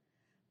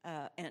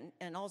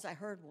 And all I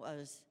heard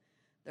was,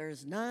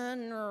 there's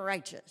none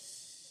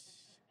righteous.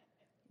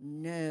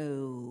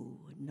 No,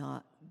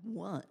 not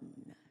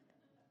one.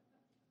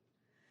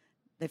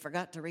 They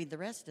forgot to read the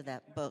rest of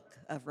that book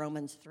of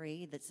Romans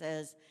 3 that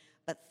says,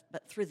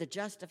 but through the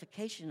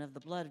justification of the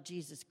blood of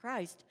Jesus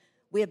Christ,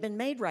 we have been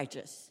made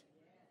righteous.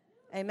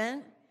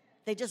 Amen?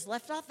 They just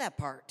left off that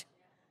part.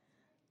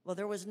 Well,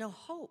 there was no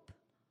hope,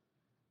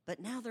 but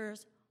now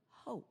there's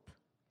hope.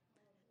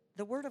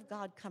 The Word of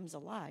God comes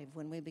alive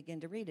when we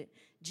begin to read it.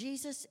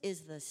 Jesus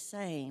is the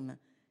same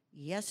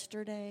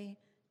yesterday,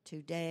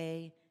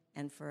 today,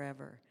 and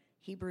forever.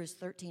 Hebrews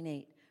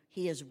 13:8.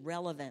 He is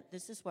relevant.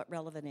 This is what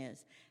relevant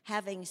is.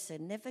 Having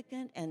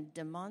significant and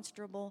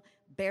demonstrable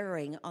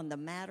bearing on the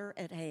matter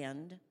at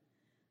hand,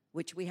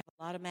 which we have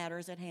a lot of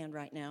matters at hand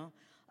right now,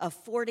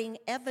 affording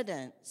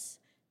evidence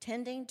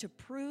tending to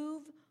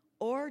prove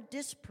or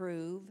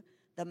disprove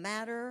the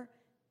matter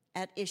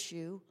at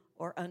issue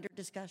or under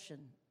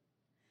discussion.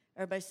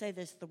 Everybody say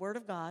this, the Word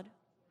of God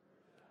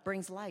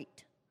brings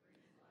light,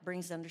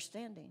 brings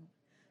understanding.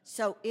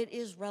 So it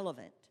is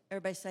relevant.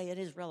 Everybody say it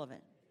is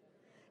relevant.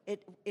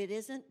 It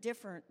isn't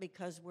different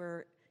because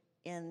we're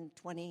in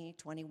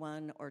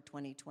 2021 or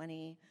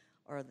 2020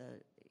 or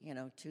the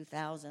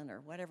 2000 or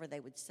whatever they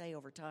would say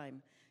over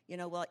time.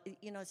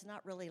 It's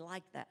not really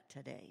like that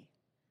today.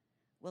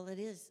 Well, it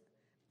is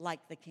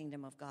like the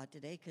kingdom of God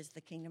today because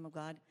the kingdom of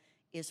God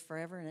is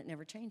forever and it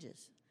never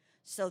changes.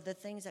 So the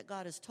things that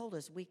God has told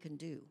us we can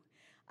do.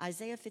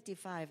 Isaiah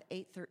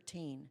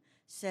 55:8-13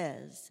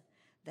 says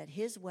that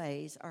his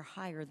ways are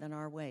higher than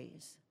our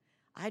ways.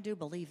 I do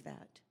believe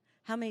that.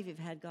 How many of you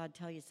have had God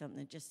tell you something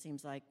that just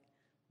seems like,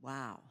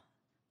 wow,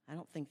 I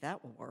don't think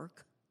that will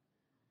work?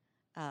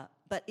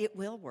 But it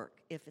will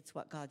work if it's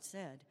what God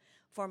said.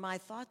 For my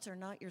thoughts are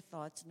not your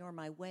thoughts, nor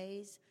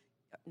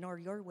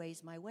your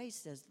ways my ways,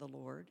 says the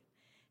Lord.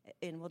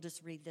 And we'll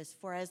just read this.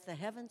 For as the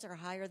heavens are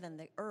higher than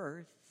the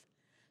earth,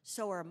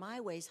 so are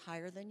my ways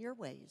higher than your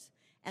ways,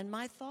 and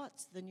my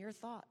thoughts than your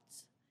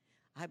thoughts.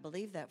 I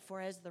believe that. For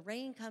as the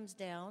rain comes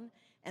down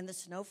and the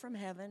snow from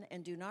heaven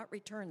and do not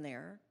return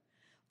there,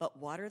 but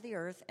water the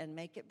earth and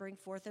make it bring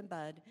forth and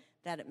bud,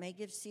 that it may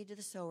give seed to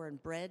the sower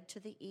and bread to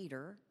the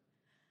eater,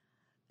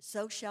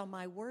 so shall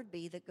my word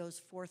be that goes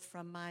forth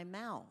from my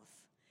mouth.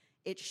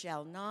 It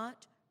shall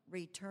not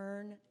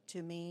return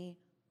to me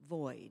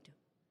void.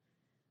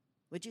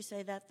 Would you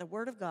say that? The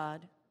word of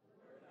God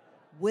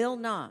will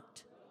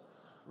not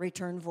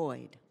return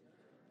void.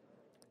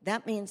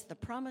 That means the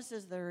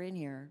promises that are in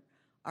here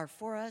are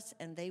for us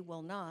and they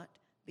will not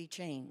be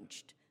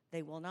changed.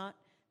 They will not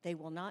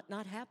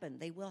happen.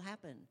 They will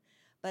happen.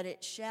 But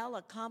it shall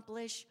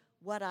accomplish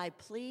what I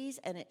please,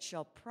 and it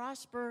shall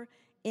prosper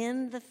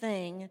in the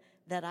thing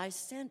that I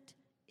sent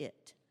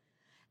it.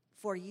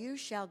 For you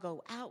shall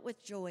go out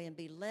with joy and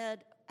be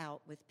led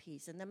out with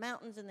peace. And the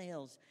mountains and the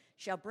hills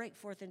shall break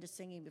forth into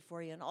singing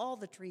before you, and all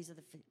the trees of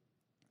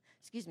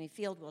the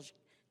field will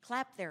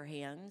clap their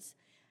hands.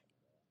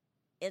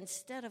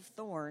 Instead of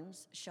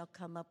thorns shall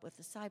come up with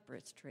the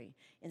cypress tree.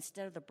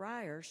 Instead of the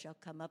briar shall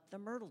come up the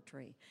myrtle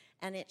tree.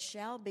 And it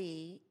shall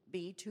be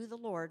to the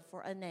Lord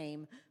for a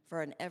name,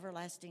 for an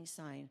everlasting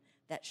sign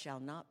that shall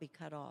not be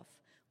cut off.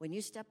 When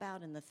you step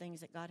out in the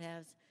things that God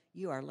has,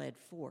 you are led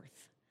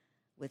forth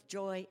with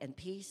joy and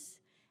peace.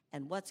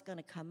 And what's going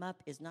to come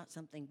up is not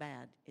something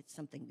bad. It's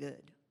something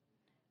good.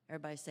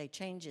 Everybody say,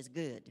 change is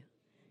good.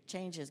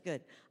 Change is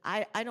good.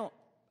 I've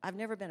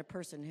never been a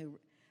person who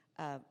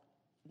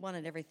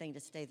wanted everything to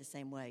stay the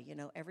same way.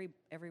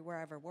 Everywhere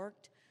I ever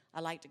worked,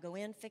 I like to go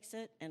in, fix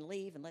it, and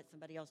leave and let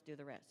somebody else do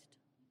the rest.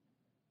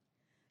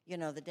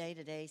 The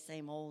day-to-day,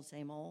 same old,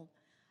 same old.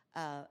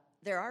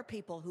 There are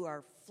people who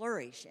are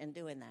flourish in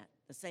doing that,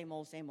 the same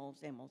old, same old,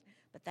 same old.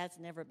 But that's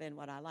never been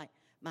what I like.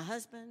 My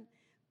husband,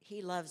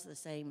 he loves the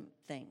same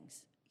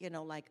things.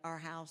 Like our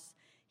house,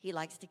 he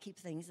likes to keep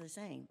things the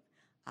same.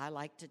 I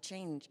like to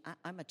change.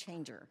 I'm a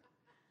changer.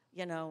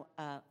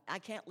 I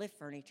can't lift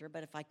furniture,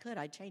 but if I could,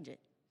 I'd change it.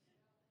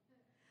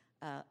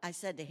 I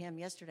said to him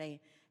yesterday,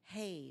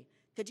 hey,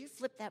 could you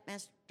flip that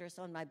mattress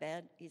on my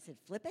bed? He said,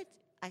 flip it?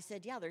 I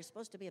said, yeah, there's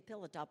supposed to be a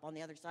pillow top on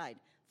the other side.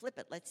 Flip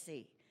it, let's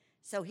see.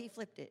 So he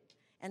flipped it.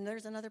 And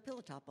there's another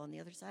pillow top on the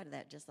other side of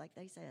that, just like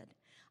they said.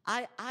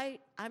 I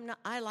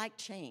like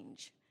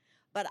change,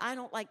 but I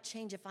don't like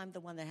change if I'm the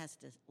one that has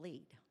to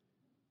lead.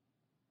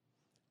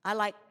 I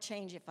like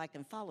change if I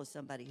can follow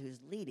somebody who's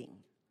leading.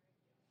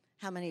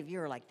 How many of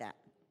you are like that?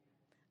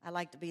 I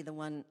like to be the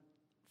one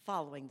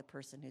following the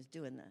person who's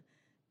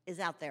is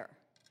out there.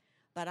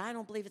 But I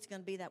don't believe it's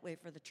going to be that way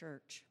for the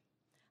church.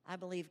 I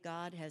believe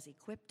God has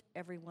equipped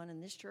everyone in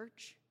this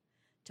church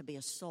to be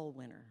a soul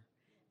winner.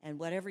 And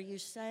whatever you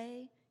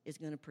say is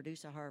going to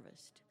produce a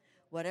harvest.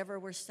 Whatever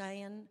we're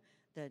saying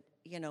that,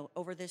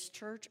 over this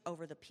church,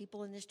 over the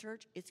people in this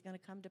church, it's going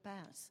to come to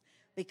pass.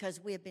 Because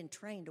we have been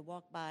trained to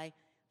walk by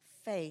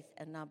faith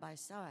and not by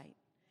sight.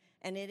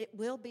 And it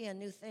will be a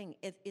new thing.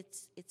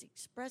 It's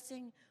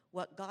expressing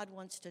what God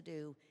wants to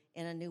do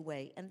in a new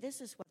way. And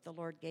this is what the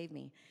Lord gave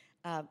me.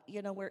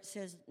 Where it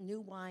says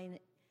new wine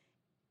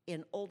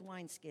in old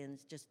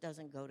wineskins just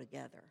doesn't go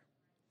together.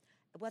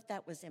 What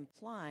that was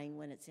implying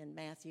when it's in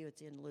Matthew,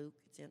 it's in Luke,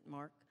 it's in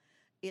Mark,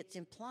 it's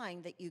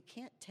implying that you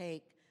can't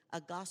take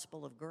a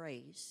gospel of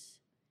grace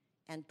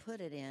and put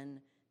it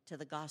in to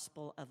the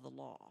gospel of the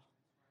law,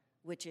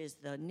 which is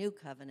the new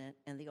covenant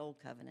and the old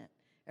covenant.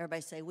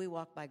 Everybody say, we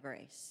walk by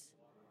grace.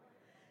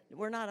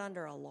 We're not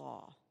under a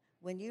law.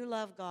 When you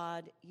love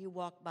God, you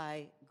walk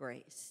by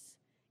grace.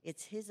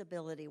 It's his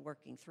ability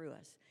working through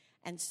us.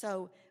 And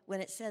so when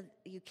it said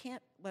you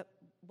can't,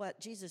 what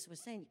Jesus was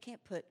saying,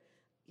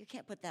 you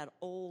can't put that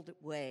old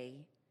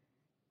way,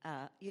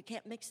 you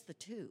can't mix the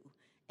two.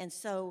 And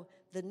so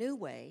the new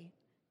way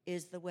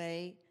is the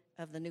way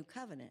of the new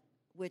covenant,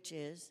 which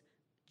is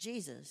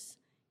Jesus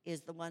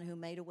is the one who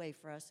made a way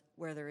for us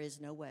where there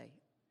is no way.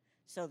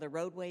 So the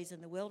roadways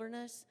in the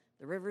wilderness,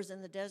 the rivers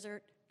in the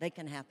desert, they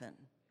can happen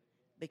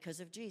because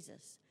of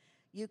Jesus.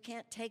 You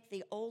can't take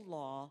the old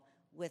law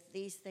with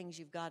these things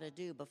you've got to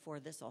do before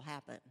this will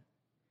happen.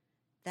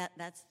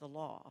 That's the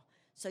law.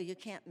 So you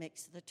can't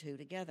mix the two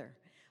together.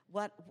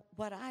 What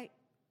I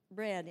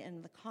read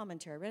in the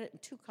commentary, I read it in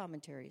two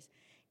commentaries.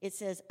 It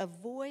says,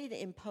 avoid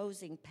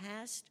imposing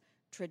past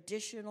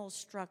traditional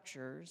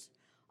structures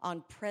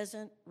on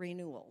present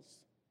renewals.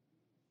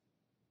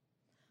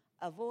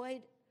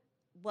 Avoid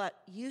what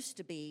used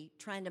to be,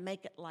 trying to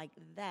make it like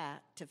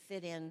that to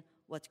fit in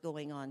what's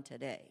going on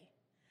today.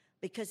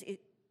 Because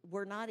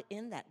we're not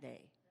in that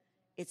day.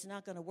 It's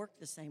not going to work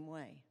the same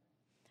way.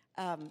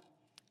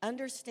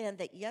 Understand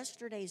that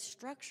yesterday's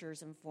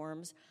structures and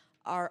forms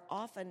are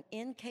often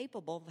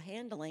incapable of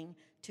handling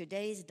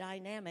today's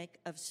dynamic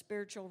of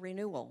spiritual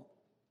renewal.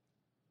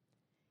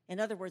 In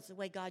other words, the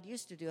way God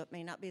used to do it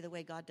may not be the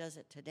way God does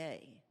it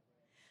today.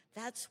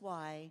 That's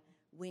why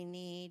we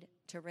need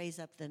to raise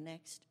up the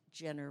next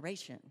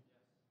generation.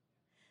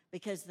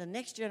 Because the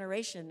next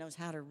generation knows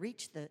how to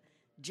reach the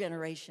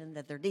generation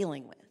that they're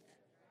dealing with.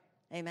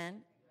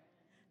 Amen?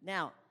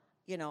 Now,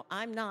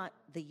 I'm not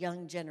the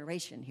young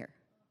generation here.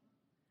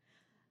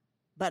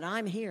 But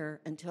I'm here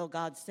until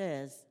God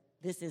says,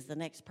 this is the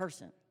next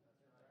person.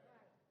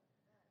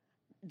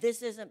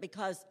 This isn't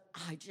because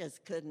I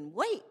just couldn't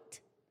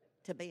wait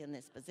to be in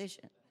this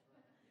position.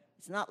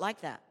 It's not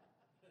like that.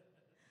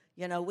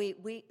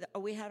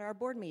 We had our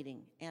board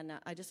meeting, and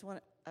I'm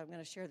going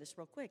to share this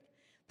real quick.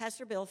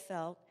 Pastor Bill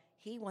felt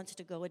he wants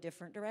to go a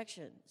different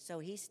direction, so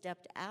he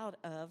stepped out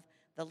of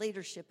the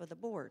leadership of the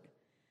board.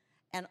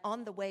 And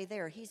on the way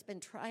there, he's been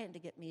trying to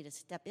get me to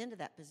step into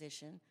that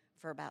position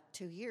for about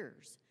 2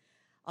 years.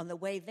 On the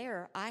way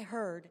there, I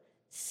heard,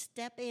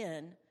 step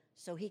in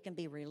so he can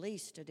be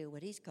released to do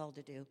what he's called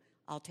to do.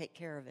 I'll take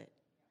care of it.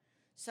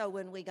 So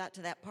when we got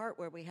to that part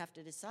where we have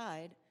to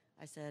decide,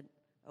 I said,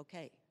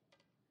 okay.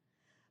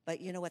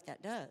 But you know what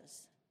that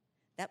does?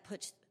 That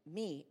puts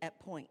me at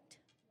point.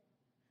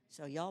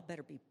 So y'all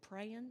better be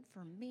praying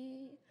for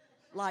me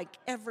like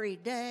every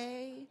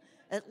day,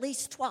 at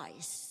least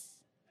twice,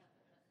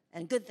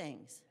 and good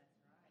things.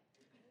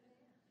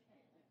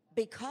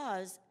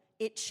 Because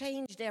it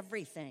changed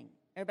everything.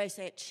 Everybody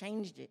say it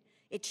changed it.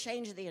 It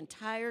changed the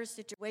entire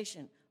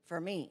situation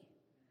for me.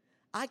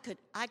 I could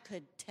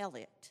tell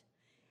it.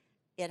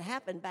 It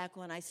happened back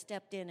when I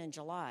stepped in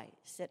July,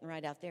 sitting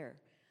right out there.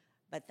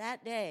 But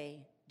that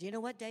day, do you know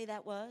what day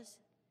that was?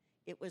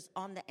 It was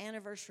on the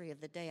anniversary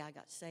of the day I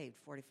got saved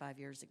 45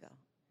 years ago.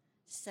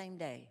 Same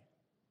day.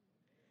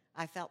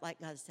 I felt like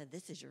God said,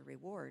 this is your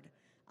reward.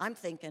 I'm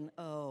thinking,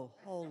 oh,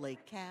 holy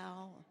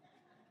cow.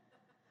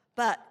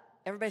 But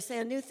everybody say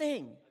a new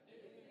thing.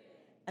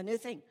 A new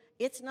thing.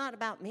 It's not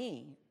about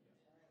me,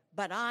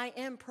 but I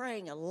am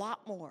praying a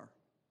lot more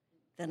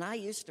than I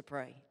used to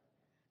pray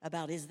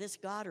about, is this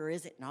God or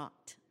is it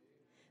not?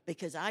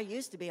 Because I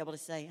used to be able to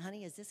say,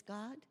 honey, is this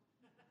God?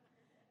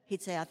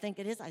 He'd say, I think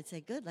it is. I'd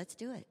say, good, let's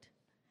do it.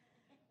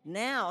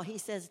 Now he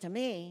says to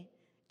me,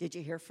 did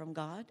you hear from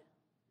God?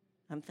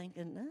 I'm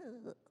thinking,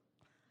 no,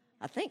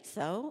 I think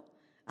so.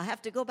 I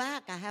have to go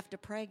back. I have to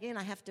pray again.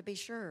 I have to be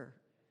sure.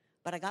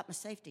 But I got my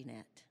safety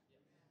net,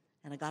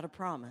 and I got a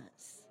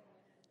promise.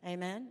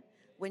 Amen?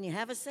 When you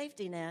have a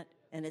safety net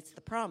and it's the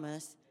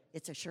promise,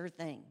 it's a sure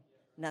thing.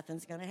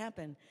 Nothing's going to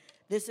happen.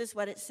 This is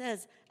what it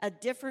says, a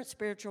different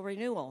spiritual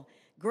renewal.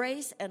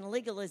 Grace and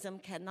legalism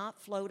cannot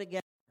flow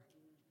together.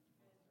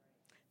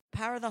 The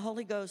power of the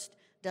Holy Ghost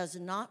does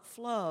not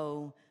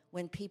flow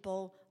when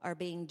people are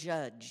being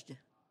judged.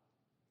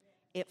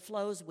 It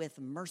flows with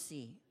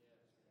mercy.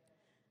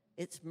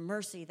 It's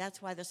mercy.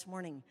 That's why this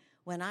morning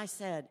when I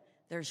said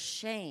there's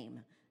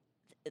shame,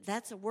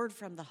 that's a word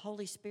from the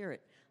Holy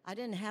Spirit. I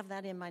didn't have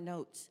that in my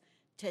notes.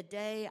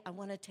 Today, I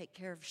want to take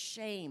care of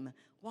shame.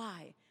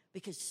 Why?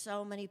 Because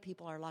so many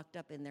people are locked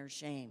up in their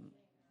shame.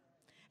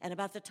 And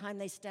about the time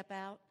they step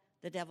out,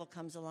 the devil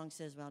comes along and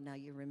says, well, now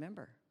you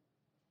remember.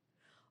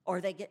 Or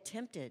they get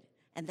tempted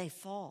and they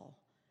fall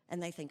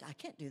and they think, I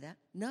can't do that.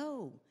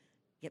 No.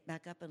 Get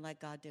back up and let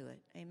God do it.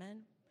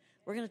 Amen?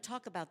 We're going to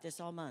talk about this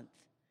all month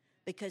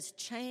because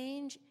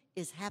change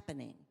is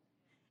happening.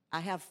 I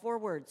have 4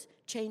 words.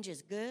 Change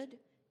is good.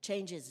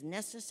 Change is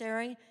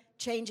necessary.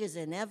 Change is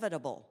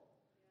inevitable.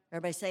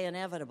 Everybody say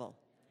inevitable.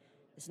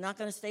 It's not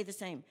going to stay the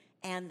same.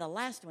 And the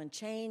last one,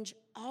 change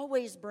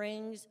always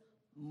brings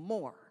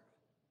more.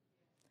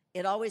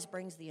 It always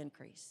brings the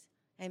increase.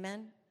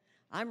 Amen?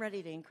 I'm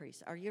ready to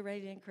increase. Are you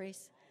ready to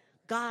increase?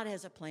 God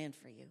has a plan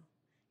for you.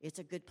 It's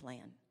a good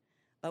plan.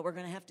 But we're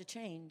going to have to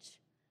change.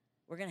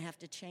 We're going to have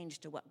to change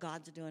to what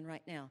God's doing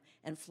right now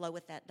and flow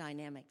with that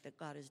dynamic that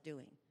God is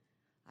doing.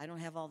 I don't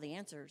have all the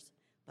answers,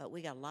 but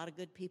we got a lot of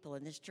good people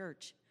in this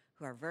church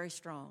who are very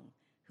strong,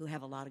 who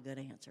have a lot of good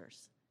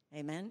answers.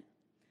 Amen?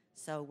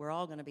 So we're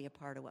all going to be a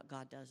part of what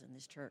God does in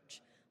this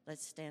church.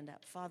 Let's stand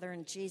up. Father,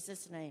 in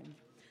Jesus' name,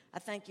 I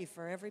thank you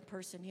for every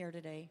person here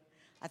today.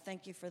 I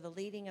thank you for the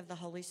leading of the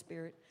Holy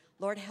Spirit.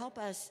 Lord, help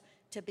us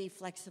to be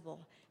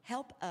flexible.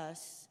 Help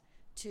us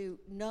to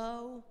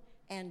know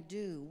and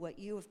do what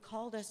you have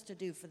called us to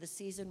do for the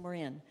season we're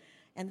in.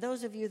 And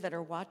those of you that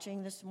are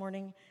watching this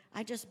morning,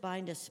 I just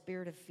bind a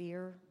spirit of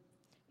fear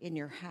in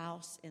your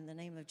house in the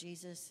name of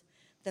Jesus.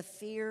 The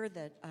fear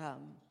that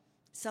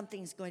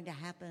something's going to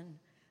happen,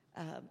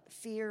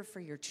 fear for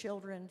your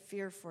children,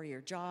 fear for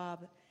your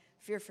job,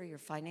 fear for your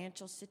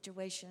financial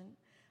situation.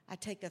 I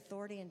take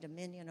authority and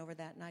dominion over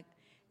that,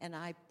 and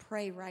I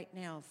pray right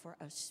now for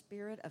a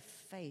spirit of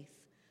faith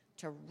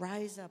to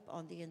rise up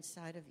on the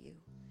inside of you.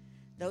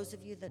 Those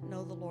of you that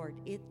know the Lord,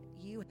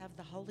 you have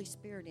the Holy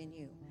Spirit in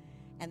you,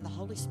 and the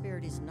Holy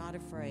Spirit is not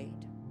afraid.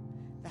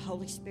 The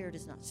Holy Spirit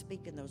is not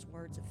speaking those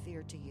words of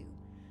fear to you.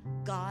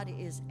 God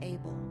is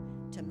able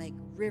to make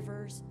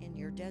rivers in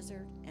your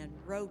desert and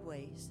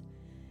roadways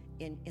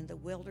in the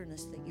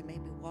wilderness that you may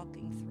be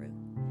walking through.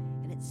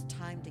 And it's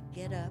time to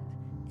get up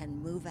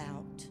and move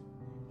out.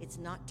 It's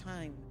not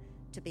time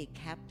to be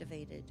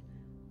captivated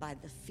by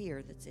the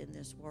fear that's in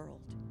this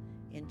world.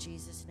 In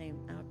Jesus' name,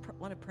 I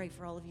want to pray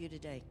for all of you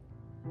today.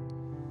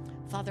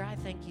 Father, I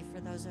thank you for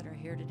those that are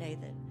here today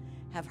that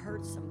have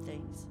heard some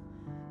things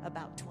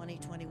about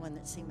 2021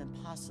 that seem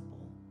impossible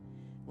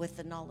with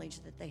the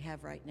knowledge that they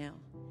have right now.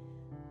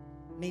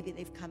 Maybe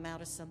they've come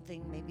out of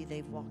something. Maybe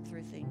they've walked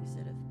through things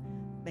that have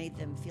made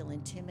them feel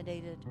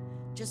intimidated,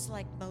 just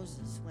like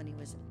Moses when he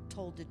was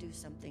told to do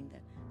something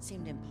that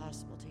seemed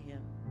impossible to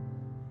him.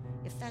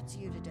 If that's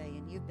you today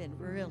and you've been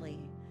really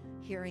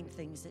hearing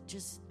things that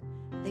just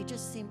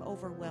seem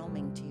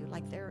overwhelming to you,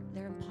 like they're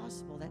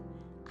impossible, that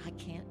I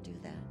can't do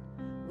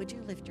that, would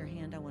you lift your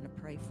hand? I want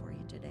to pray for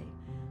you today.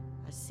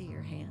 I see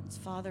your hands.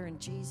 Father, in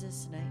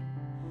Jesus' name,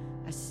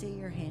 I see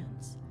your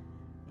hands.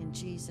 In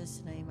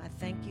Jesus' name, I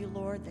thank you,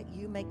 Lord, that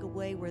you make a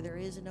way where there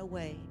is no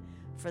way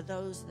for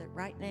those that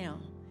right now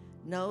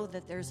know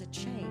that there's a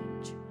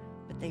change,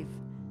 but they've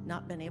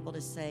not been able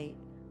to say,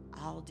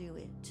 I'll do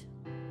it.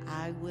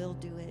 I will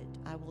do it.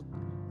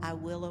 I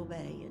will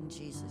obey in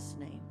Jesus'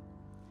 name.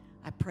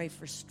 I pray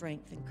for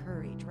strength and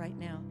courage right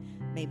now.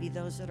 Maybe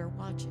those that are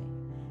watching.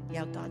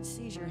 Yeah, God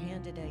sees your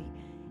hand today.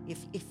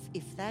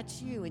 If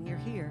that's you and you're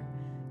here,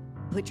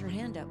 put your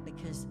hand up,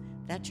 because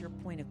that's your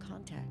point of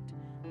contact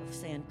of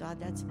saying, God,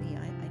 that's me.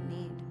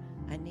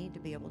 I need to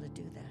be able to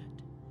do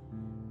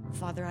that.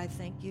 Father, I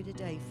thank you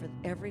today for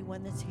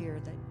everyone that's here,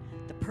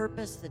 that the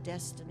purpose, the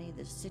destiny,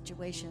 the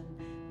situation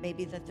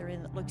maybe that they're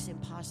in that looks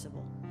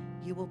impossible,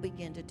 you will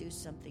begin to do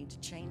something to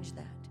change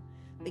that.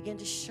 Begin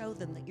to show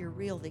them that you're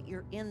real, that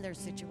you're in their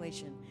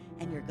situation,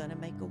 and you're going to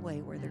make a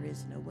way where there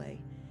is no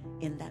way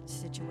in that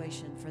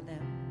situation for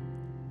them.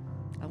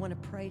 I want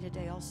to pray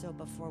today also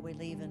before we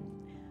leave, and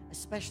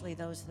especially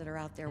those that are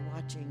out there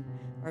watching,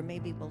 or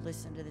maybe will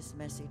listen to this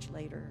message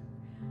later.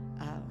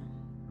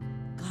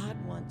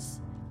 God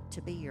wants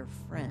to be your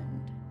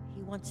friend.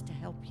 He wants to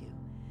help you.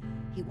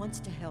 He wants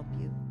to help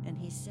you, and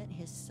he sent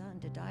his son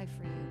to die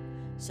for you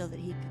so that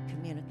he could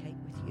communicate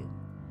with you.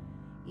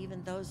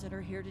 Even those that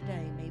are here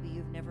today, maybe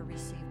you've never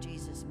received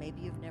Jesus.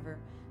 Maybe you've never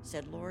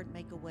said, Lord,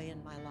 make a way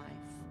in my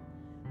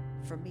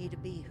life for me to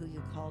be who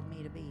you called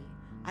me to be.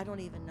 I don't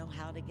even know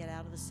how to get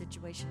out of the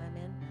situation I'm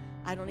in.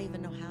 I don't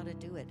even know how to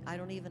do it. I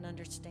don't even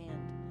understand.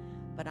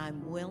 But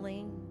I'm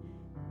willing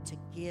to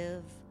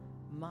give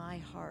my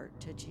heart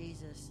to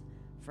Jesus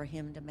for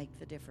him to make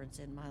the difference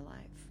in my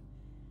life.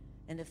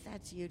 And if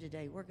that's you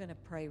today, we're going to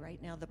pray right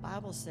now. The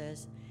Bible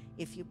says,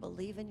 if you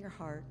believe in your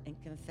heart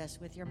and confess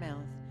with your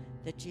mouth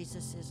that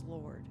Jesus is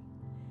Lord,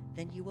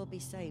 then you will be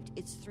saved.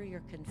 It's through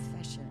your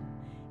confession.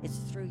 It's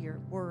through your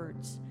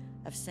words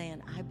of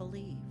saying, I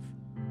believe.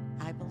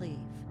 I believe.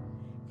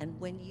 And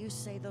when you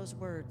say those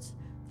words,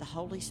 the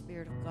Holy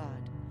Spirit of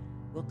God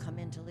will come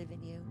in to live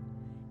in you,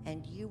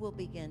 and you will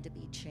begin to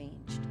be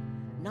changed,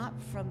 not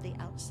from the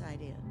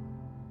outside in,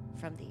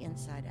 from the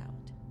inside out.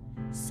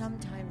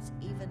 Sometimes,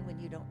 even when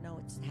you don't know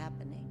it's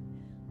happening,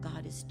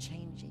 God is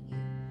changing you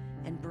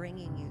and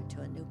bringing you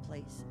to a new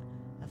place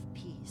of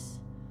peace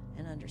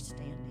and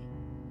understanding.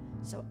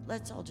 So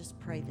let's all just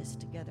pray this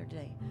together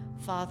today.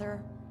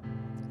 Father,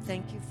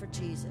 thank you for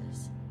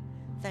Jesus.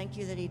 Thank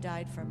you that he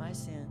died for my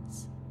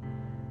sins.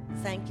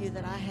 Thank you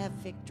that I have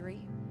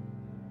victory.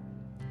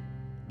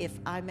 If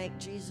I make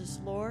Jesus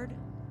Lord,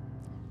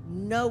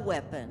 no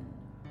weapon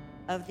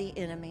of the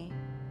enemy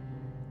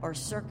or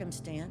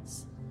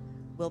circumstance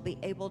will be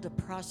able to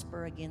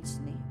prosper against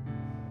me.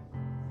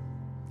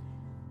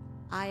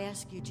 I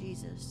ask you,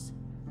 Jesus,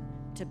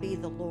 to be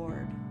the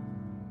Lord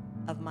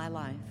of my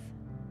life.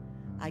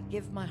 I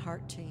give my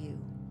heart to you.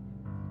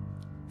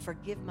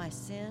 Forgive my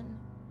sin,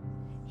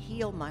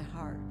 heal my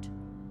heart,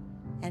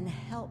 and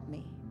help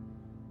me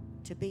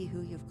to be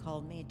who you've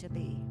called me to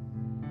be.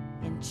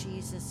 In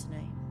Jesus'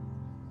 name,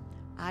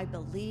 I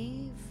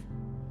believe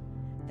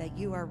that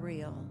you are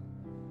real,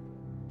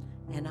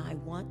 and I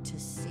want to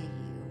see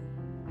you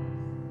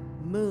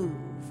move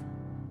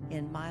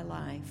in my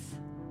life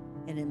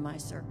and in my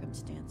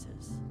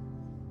circumstances.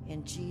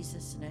 In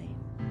Jesus' name.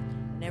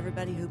 And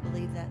everybody who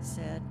believed that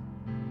said,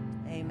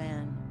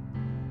 amen.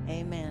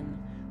 Amen.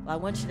 Well, I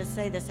want you to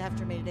say this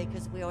after me today,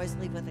 because we always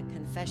leave with a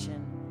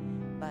confession.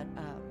 But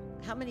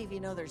how many of you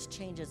know there's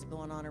changes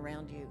going on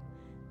around you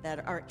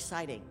that are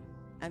exciting?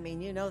 I mean,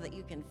 you know that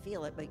you can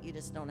feel it, but you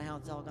just don't know how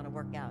it's all going to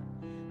work out.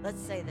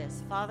 Let's say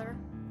this. Father,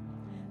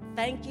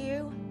 thank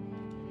you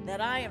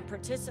that I am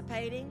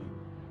participating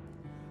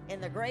in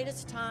the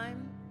greatest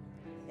time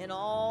in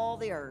all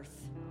the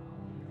earth.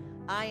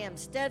 I am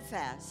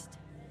steadfast,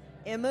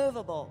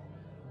 immovable,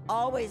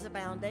 always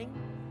abounding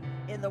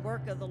in the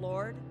work of the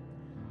Lord.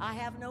 I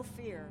have no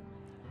fear.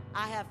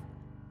 I have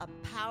a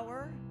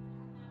power,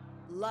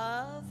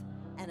 love,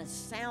 and a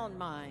sound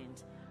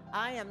mind.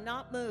 I am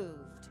not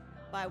moved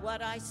by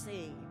what I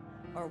see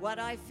or what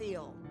I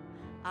feel.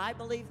 I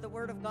believe the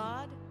Word of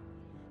God,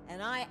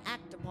 and I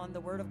act upon the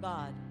Word of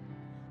God.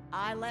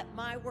 I let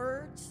my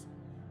words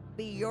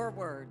be your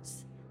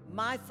words,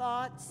 my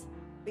thoughts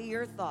be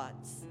your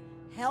thoughts.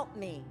 Help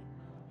me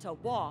to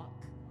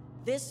walk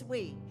this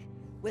week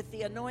with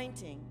the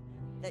anointing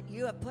that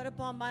you have put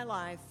upon my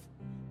life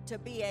to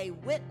be a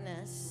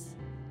witness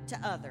to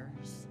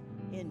others.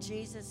 In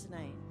Jesus'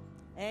 name,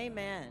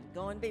 amen.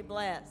 Go and be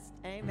blessed.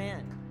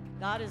 Amen.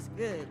 God is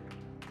good.